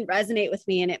 Really didn't resonate with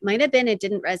me. And it might've been, it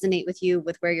didn't resonate with you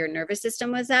with where your nervous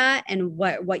system was at and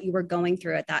what you were going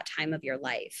through at that time of your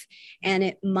life. And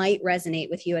it might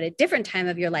resonate with you at a different time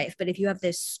of your life. But if you have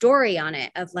this story on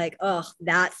it of like, oh,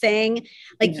 that thing,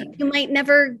 like you might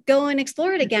never go and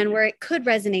explore it again, where it could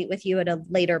resonate with you at a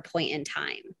later point in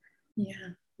time.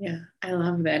 Yeah. I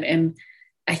love that. And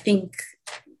I think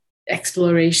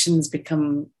explorations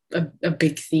become a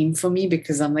big theme for me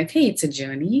because I'm like, hey, it's a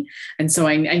journey. And so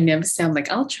I never sound like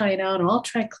I'll try it out or I'll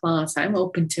try class. I'm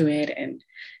open to it. And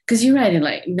because you're right. And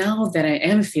like now that I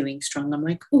am feeling strong, I'm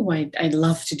like, oh, I'd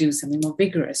love to do something more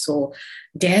vigorous, or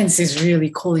dance is really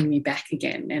calling me back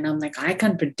again. And I'm like, I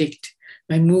can't predict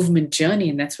my movement journey.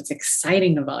 And that's what's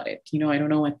exciting about it. You know, I don't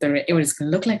know what it's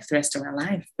going to look like for the rest of my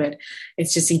life, but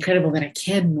it's just incredible that I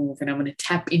can move and I'm going to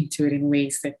tap into it in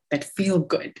ways that feel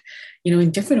good, you know,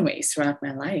 in different ways throughout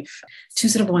my life. Two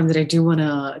sort of ones that I do want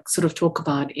to sort of talk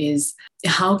about is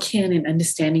how can an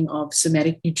understanding of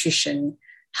somatic nutrition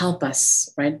help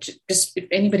us, right? Just if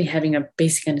anybody having a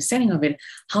basic understanding of it,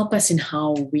 help us in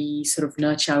how we sort of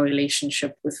nurture our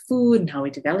relationship with food and how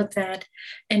we develop that.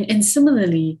 And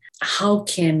similarly, how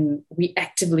can we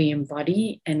actively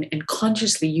embody and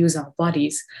consciously use our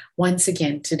bodies once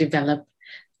again to develop,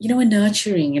 you know, a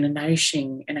nurturing and a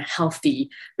nourishing and a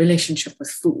healthy relationship with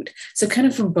food. So kind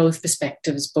of from both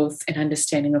perspectives, both an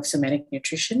understanding of somatic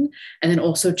nutrition and then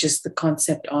also just the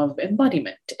concept of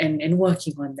embodiment and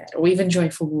working on that, or even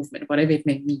joyful movement, whatever it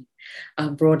may mean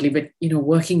broadly, but, you know,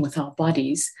 working with our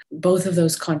bodies, both of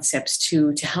those concepts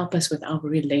to help us with our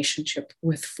relationship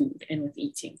with food and with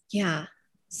eating. Yeah.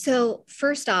 So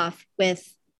first off,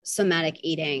 with somatic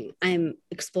eating, I'm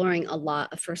exploring a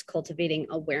lot of first cultivating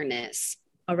awareness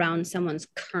around someone's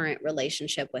current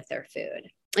relationship with their food.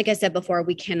 Like I said before,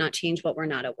 we cannot change what we're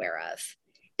not aware of.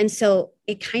 And so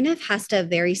it kind of has to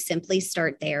very simply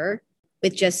start there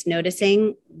with just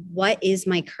noticing what is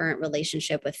my current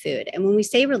relationship with food. And when we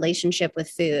say relationship with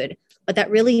food, what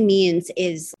that really means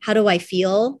is how do I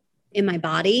feel in my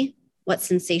body? What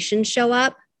sensations show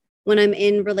up when I'm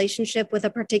in relationship with a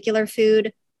particular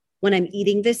food? When I'm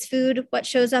eating this food, what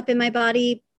shows up in my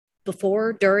body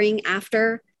before, during,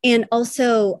 after? And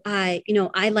also, I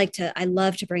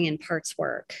love to bring in parts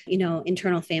work, you know,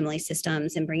 internal family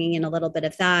systems, and bringing in a little bit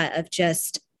of that, of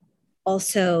just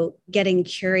also getting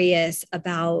curious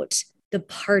about the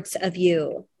parts of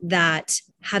you that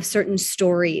have certain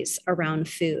stories around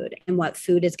food and what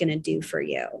food is going to do for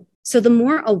you. So the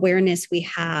more awareness we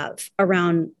have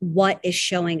around what is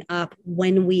showing up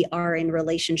when we are in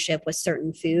relationship with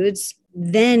certain foods,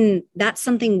 then that's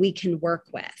something we can work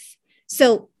with.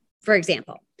 So, for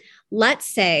example, let's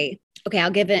say, okay, I'll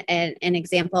give an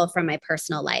example from my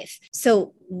personal life.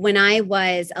 So when I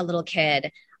was a little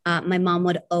kid, my mom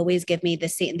would always give me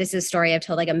this is a story I've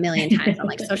told like a million times on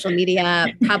like social media,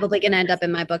 probably going to end up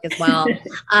in my book as well.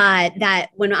 That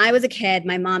when I was a kid,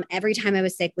 my mom, every time I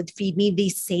was sick, would feed me the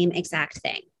same exact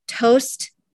thing: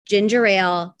 toast, ginger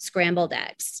ale, scrambled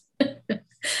eggs.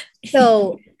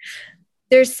 So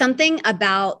there's something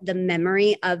about the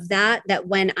memory of that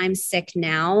when I'm sick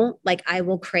now, like I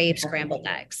will crave scrambled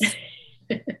eggs.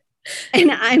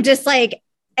 And I'm just like,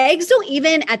 eggs don't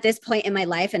even at this point in my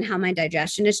life and how my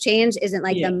digestion has changed isn't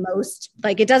like the most,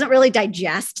 like it doesn't really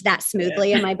digest that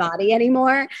smoothly in my body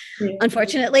anymore,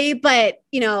 unfortunately. But,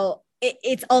 you know,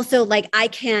 it's also like, I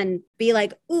can be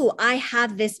like, ooh, I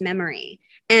have this memory.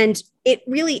 And it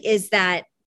really is that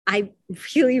I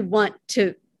really want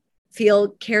to feel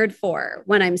cared for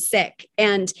when I'm sick,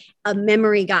 and a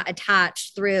memory got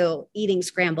attached through eating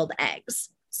scrambled eggs.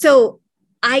 So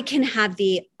I can have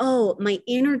my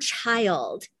inner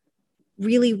child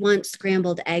really wants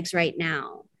scrambled eggs right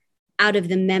now, out of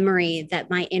the memory that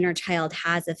my inner child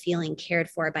has of feeling cared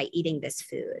for by eating this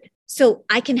food. So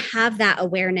I can have that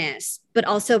awareness, but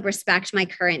also respect my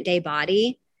current day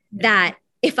body, that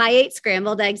if I ate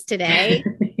scrambled eggs today,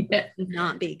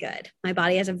 not be good. My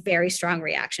body has a very strong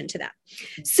reaction to that.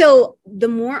 So the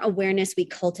more awareness we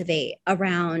cultivate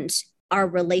around our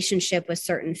relationship with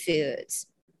certain foods,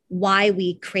 why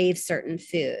we crave certain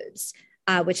foods,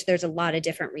 which there's a lot of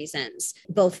different reasons,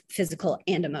 both physical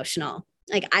and emotional.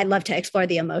 Like, I love to explore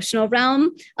the emotional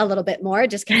realm a little bit more,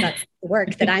 just because that's the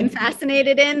work that I'm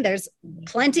fascinated in. There's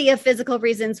plenty of physical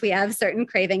reasons we have certain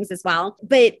cravings as well.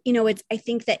 But, I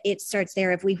think that it starts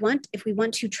there. If we want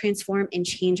to transform and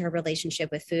change our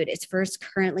relationship with food, it's first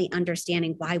currently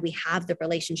understanding why we have the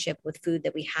relationship with food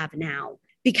that we have now.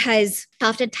 Because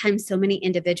oftentimes so many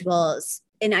individuals,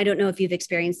 and I don't know if you've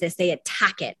experienced this, they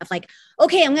attack it of like,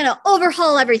 okay, I'm going to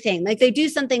overhaul everything. Like they do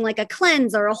something like a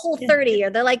cleanse or a Whole30, or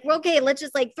they're like, okay, let's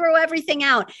just like throw everything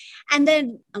out. And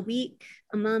then a week,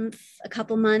 a month, a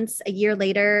couple months, a year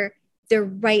later, they're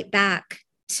right back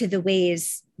to the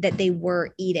ways that they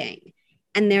were eating.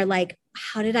 And they're like,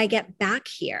 how did I get back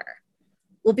here?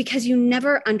 Well, because you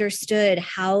never understood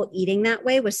how eating that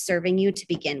way was serving you to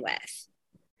begin with.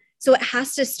 So it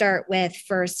has to start with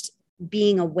first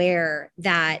being aware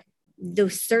that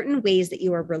those certain ways that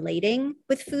you are relating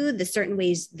with food, the certain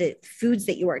ways that foods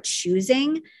that you are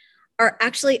choosing are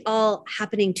actually all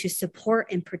happening to support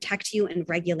and protect you and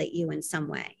regulate you in some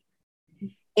way.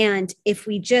 And if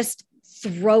we just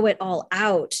throw it all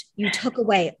out, you took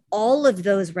away all of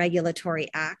those regulatory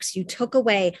acts, you took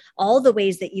away all the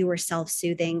ways that you were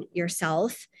self-soothing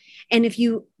yourself. And if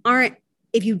you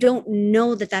don't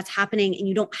know that that's happening and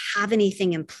you don't have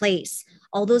anything in place,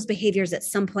 all those behaviors at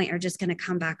some point are just going to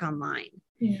come back online.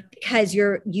 Yeah. Because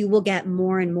you will get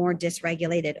more and more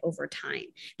dysregulated over time.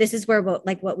 This is where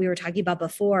what we were talking about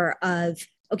before of,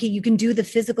 okay, you can do the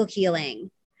physical healing,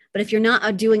 but if you're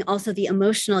not doing also the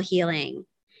emotional healing,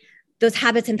 those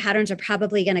habits and patterns are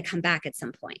probably going to come back at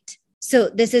some point. So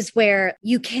this is where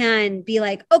you can be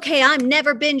like, okay, I'm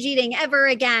never binge eating ever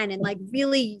again. And like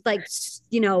really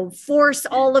force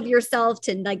all of yourself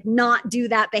to like not do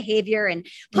that behavior and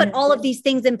put all of these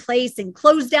things in place and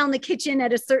close down the kitchen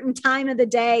at a certain time of the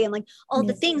day and like all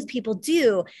the things people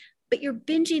do. But you're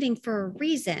binge eating for a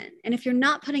reason. And if you're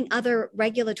not putting other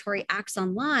regulatory acts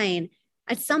online,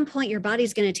 at some point your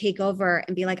body's going to take over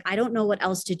and be like, I don't know what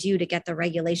else to do to get the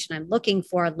regulation I'm looking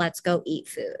for. Let's go eat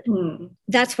food.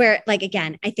 That's where, like,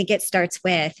 again, I think it starts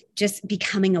with just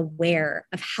becoming aware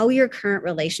of how your current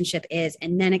relationship is,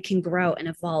 and then it can grow and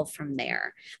evolve from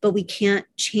there. But we can't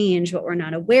change what we're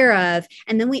not aware of.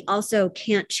 And then we also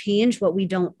can't change what we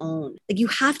don't own. Like, you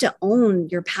have to own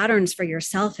your patterns for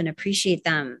yourself and appreciate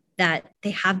them, that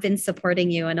they have been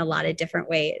supporting you in a lot of different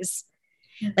ways.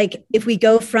 Like if we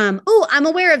go from, oh, I'm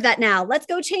aware of that now, let's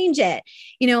go change it.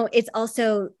 It's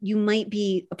also, you might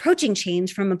be approaching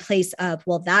change from a place of,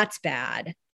 well, that's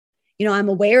bad. I'm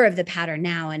aware of the pattern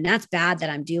now, and that's bad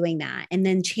that I'm doing that. And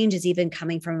then change is even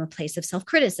coming from a place of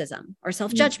self-criticism or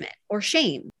self-judgment or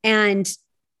shame. And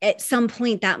at some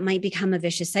point that might become a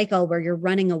vicious cycle where you're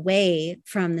running away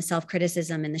from the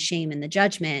self-criticism and the shame and the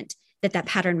judgment, that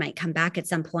pattern might come back at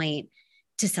some point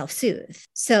to self-soothe.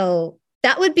 So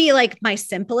that would be like my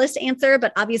simplest answer,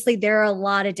 but obviously there are a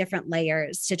lot of different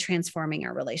layers to transforming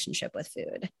our relationship with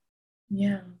food.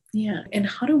 Yeah. And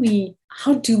how do we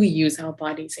use our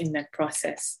bodies in that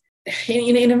process?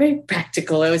 In a very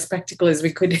practical, as practical as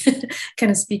we could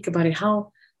kind of speak about it,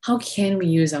 how can we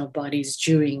use our bodies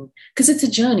during, because it's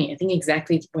a journey. I think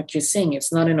exactly what you're saying.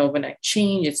 It's not an overnight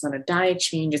change. It's not a diet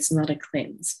change. It's not a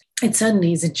cleanse. It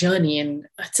certainly is a journey, and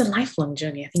it's a lifelong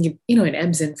journey. I think it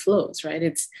ebbs and flows,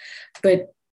 right?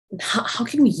 But how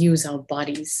can we use our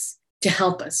bodies to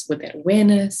help us with that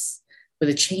awareness, with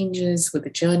the changes, with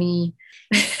the journey?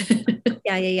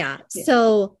 Yeah.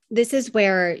 So this is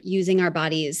where using our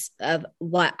bodies, of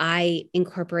what I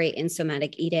incorporate in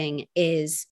somatic eating,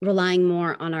 is relying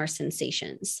more on our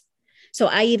sensations. So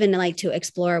I even like to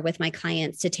explore with my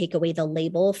clients to take away the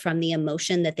label from the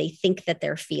emotion that they think that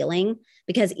they're feeling,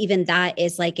 because even that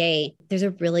is like there's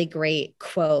a really great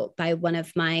quote by one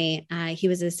of my, he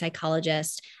was a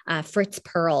psychologist, Fritz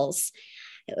Perls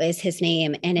is his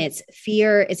name. And it's,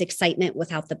 fear is excitement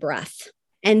without the breath.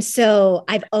 And so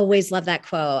I've always loved that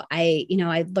quote. I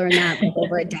learned that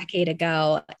over a decade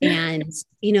ago. And,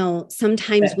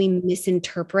 sometimes we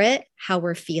misinterpret how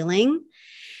we're feeling,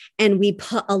 and we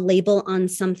put a label on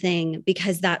something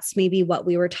because that's maybe what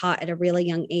we were taught at a really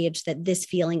young age, that this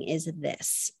feeling is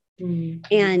this.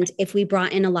 And if we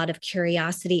brought in a lot of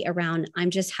curiosity around, I'm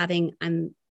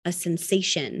a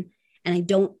sensation and I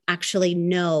don't actually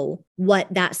know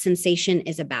what that sensation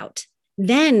is about,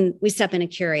 then we step into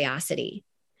curiosity.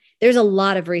 There's a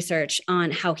lot of research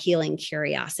on how healing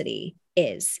curiosity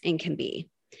is and can be.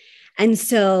 And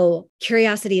so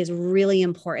curiosity is really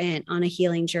important on a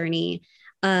healing journey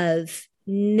of,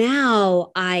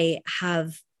 now I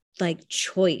have like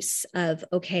choice of,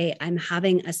 okay, I'm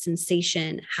having a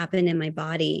sensation happen in my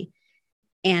body.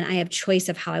 and I have choice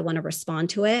of how I want to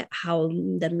respond to it, how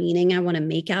the meaning I want to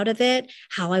make out of it,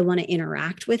 how I want to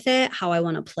interact with it, how I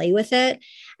want to play with it.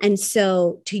 And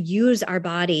so to use our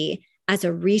body as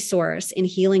a resource in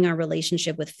healing our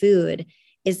relationship with food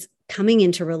is coming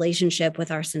into relationship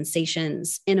with our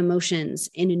sensations and emotions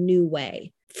in a new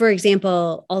way. For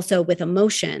example, also with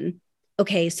emotion.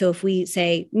 Okay, so if we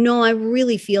say, no, I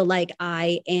really feel like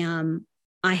I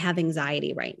have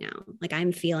anxiety right now. Like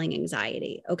I'm feeling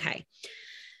anxiety. Okay.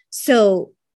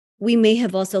 So we may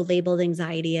have also labeled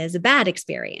anxiety as a bad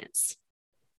experience.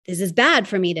 This is bad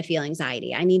for me to feel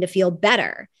anxiety. I need to feel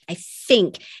better. I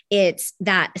think it's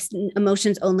that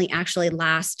emotions only actually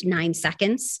last 9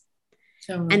 seconds.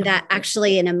 And that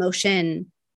actually an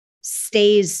emotion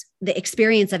stays, the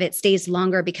experience of it stays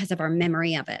longer because of our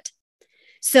memory of it.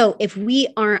 So if we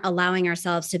aren't allowing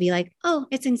ourselves to be like, oh,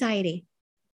 it's anxiety.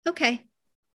 Okay.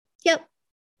 Yep.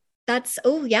 That's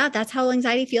how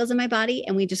anxiety feels in my body.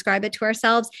 And we describe it to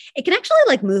ourselves. It can actually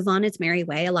like move on its merry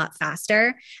way a lot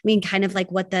faster. I mean, kind of like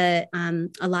what a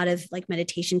lot of like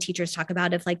meditation teachers talk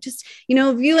about of like, just,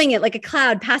 viewing it like a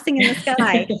cloud passing in the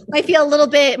sky. Might feel a little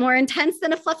bit more intense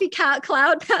than a fluffy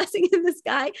cloud passing in the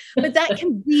sky, but that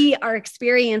can be our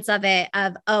experience of it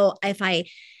of, oh, if I,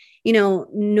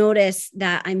 notice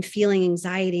that I'm feeling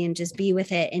anxiety and just be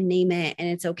with it and name it. And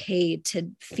it's okay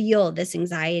to feel this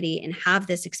anxiety and have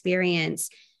this experience,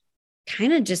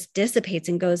 kind of just dissipates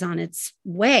and goes on its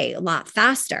way a lot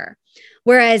faster.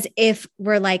 Whereas if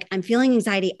we're like, I'm feeling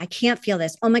anxiety, I can't feel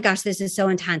this. Oh my gosh, this is so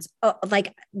intense. Oh,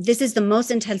 like this is the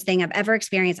most intense thing I've ever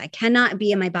experienced. I cannot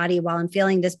be in my body while I'm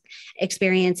feeling this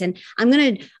experience. And I'm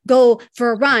going to go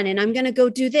for a run and I'm going to go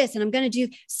do this and I'm going to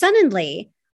do suddenly.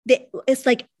 It's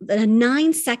like a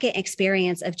 9-second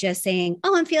experience of just saying,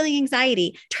 oh, I'm feeling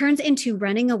anxiety turns into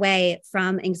running away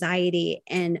from anxiety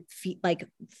and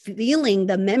feeling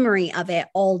the memory of it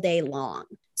all day long.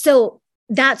 So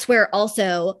that's where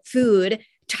also food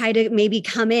try to maybe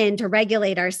come in to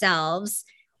regulate ourselves,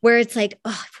 where it's like,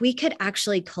 oh, if we could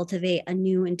actually cultivate a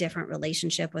new and different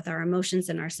relationship with our emotions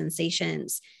and our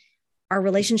sensations, our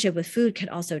relationship with food could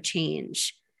also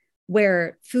change,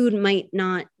 where food might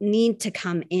not need to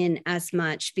come in as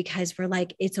much because we're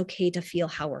like, it's okay to feel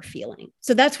how we're feeling.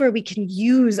 So that's where we can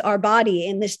use our body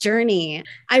in this journey.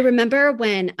 I remember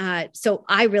when, so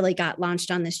I really got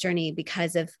launched on this journey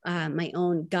because of my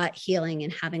own gut healing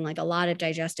and having like a lot of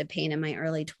digestive pain in my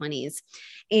early 20s.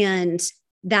 And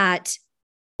that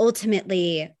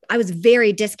ultimately, I was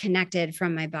very disconnected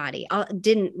from my body. I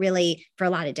didn't really, for a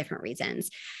lot of different reasons.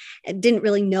 I didn't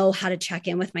really know how to check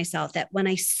in with myself, that when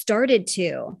I started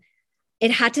to, it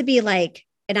had to be like,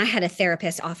 and I had a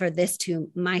therapist offer this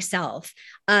to myself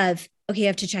of, okay, you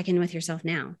have to check in with yourself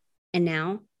now and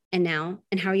now and now.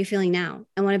 And how are you feeling now?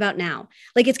 And what about now?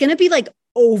 Like, it's going to be like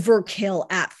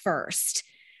overkill at first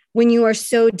when you are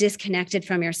so disconnected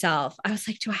from yourself. I was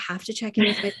like, do I have to check in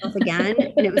with myself again?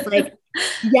 And it was like,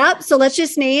 yep. So let's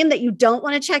just name that you don't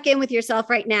want to check in with yourself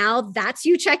right now. That's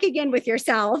you checking in with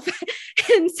yourself.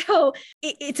 And so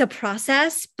it's a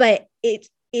process, but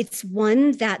it's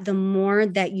one that the more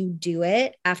that you do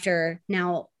it after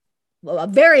now a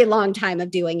very long time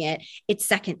of doing it, it's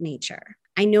second nature.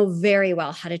 I know very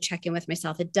well how to check in with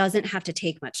myself. It doesn't have to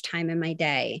take much time in my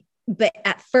day. But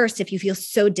at first, if you feel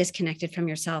so disconnected from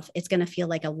yourself, it's going to feel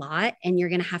like a lot, and you're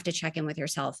going to have to check in with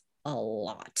yourself a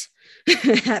lot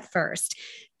at first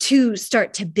to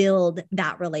start to build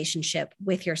that relationship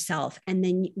with yourself. And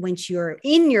then once you're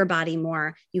in your body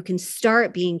more, you can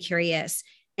start being curious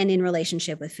and in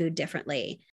relationship with food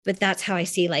differently. But that's how I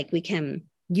see like we can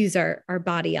use our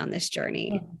body on this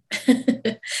journey.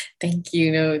 Thank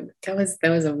you. That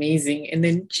was amazing. And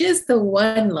then just the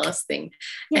one last thing,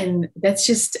 and that's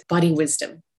just body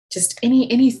wisdom. Just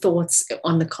any thoughts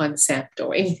on the concept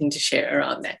or anything to share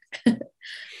around that?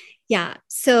 Yeah.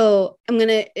 So I'm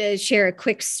going to share a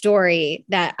quick story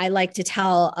that I like to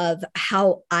tell of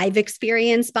how I've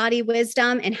experienced body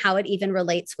wisdom and how it even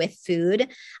relates with food.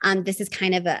 This is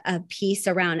kind of a piece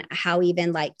around how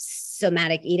even like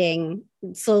somatic eating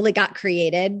slowly got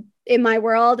created in my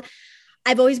world.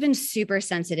 I've always been super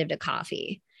sensitive to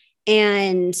coffee.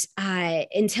 And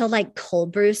until like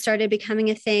cold brew started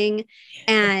becoming a thing.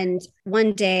 And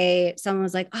one day someone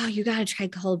was like, oh, you got to try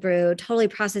cold brew. Totally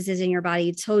processes in your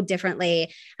body so differently.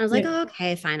 And I was like, oh,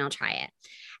 okay, fine, I'll try it.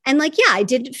 And like, yeah, I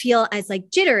didn't feel as like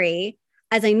jittery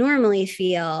as I normally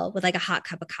feel with like a hot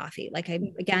cup of coffee. Like I,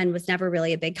 again, was never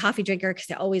really a big coffee drinker because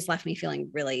it always left me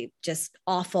feeling really just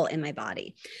awful in my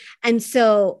body. And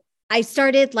so I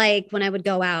started like when I would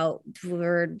go out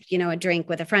for, a drink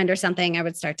with a friend or something, I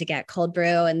would start to get cold brew.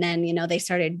 And then, they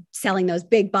started selling those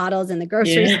big bottles in the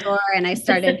grocery store, and I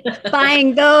started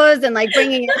buying those and like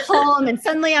bringing it home. And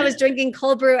suddenly I was drinking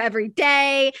cold brew every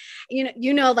day.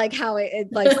 Like how it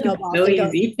like snowballs. So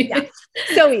easy. Yeah,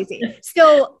 so easy.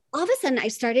 So all of a sudden I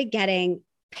started getting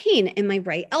pain in my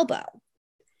right elbow.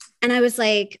 And I was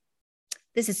like,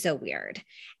 this is so weird.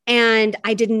 And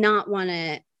I did not want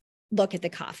to look at the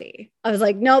coffee. I was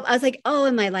like, nope. I was like, oh,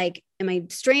 am I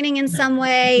straining in some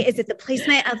way? Is it the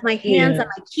placement of my hands on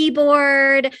my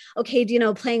keyboard? Okay.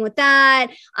 Playing with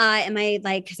that. Am I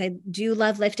like, cause I do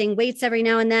love lifting weights every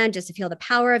now and then just to feel the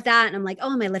power of that. And I'm like,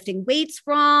 oh, am I lifting weights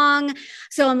wrong?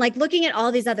 So I'm like looking at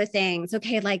all these other things.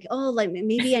 Okay. Like, oh, like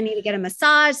maybe I need to get a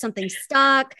massage, something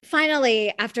stuck.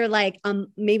 Finally, after like,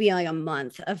 maybe like a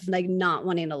month of like not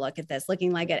wanting to look at this,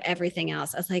 looking like at everything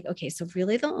else, I was like, okay, so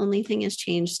really the only thing has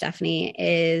changed, Stephanie,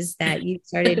 is that you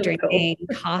started drinking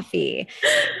coffee.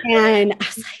 And I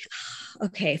was like, oh,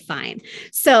 okay, fine.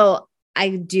 So I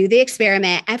do the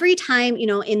experiment every time,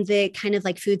 in the kind of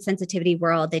like food sensitivity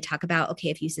world, they talk about, okay,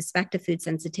 if you suspect a food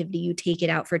sensitivity, you take it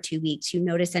out for 2 weeks, you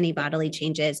notice any bodily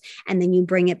changes, and then you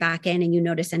bring it back in and you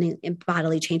notice any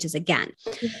bodily changes again.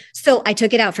 So I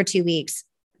took it out for 2 weeks.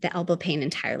 The elbow pain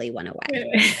entirely went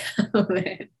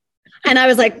away. And I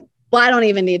was like, well, I don't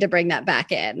even need to bring that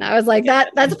back in. I was like,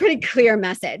 that's a pretty clear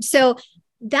message. So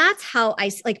that's how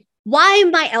I like, why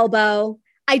my elbow?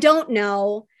 I don't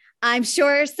know. I'm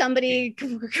sure somebody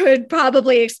could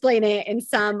probably explain it in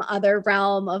some other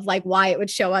realm of like why it would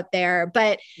show up there.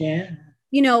 But,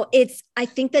 I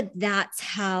think that's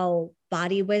how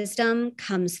body wisdom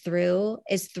comes through,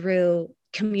 is through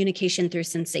communication through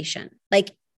sensation.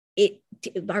 Like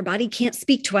our body can't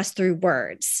speak to us through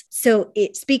words. So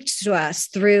it speaks to us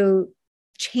through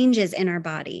changes in our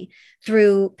body,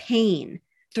 through pain,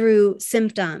 through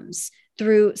symptoms,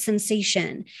 through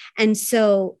sensation. And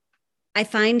so I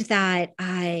find that,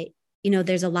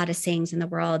 there's a lot of sayings in the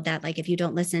world that like, if you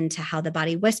don't listen to how the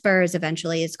body whispers,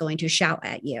 eventually it's going to shout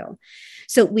at you.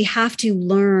 So we have to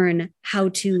learn how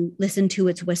to listen to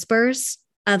its whispers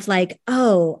of like,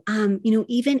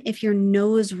 even if your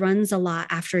nose runs a lot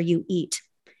after you eat,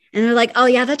 and they're like, oh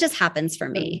yeah, that just happens for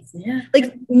me. Yeah.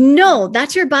 Like, no,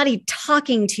 that's your body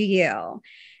talking to you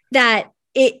that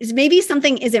maybe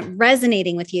something isn't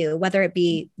resonating with you, whether it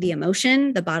be the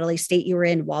emotion, the bodily state you were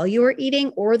in while you were eating,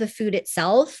 or the food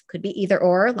itself. Could be either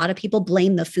or. A lot of people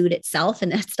blame the food itself,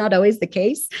 and that's not always the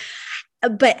case.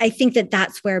 But I think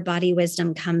that's where body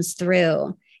wisdom comes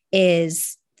through,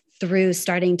 is through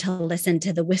starting to listen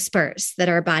to the whispers that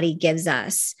our body gives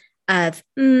us of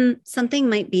something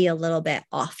might be a little bit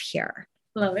off here.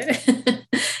 Love it.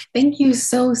 Thank you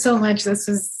so, so much. This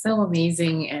was so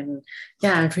amazing. And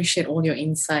yeah, I appreciate all your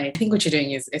insight. I think what you're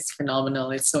doing is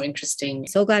phenomenal. It's so interesting.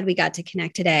 So glad we got to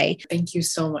connect today. Thank you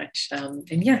so much. And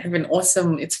yeah, have an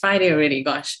awesome, it's Friday already.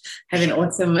 Gosh, have an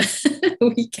awesome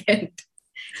weekend.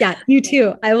 Yeah, you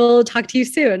too. I will talk to you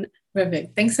soon.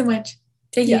 Perfect. Thanks so much.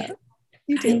 Take care.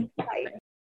 You too. Bye.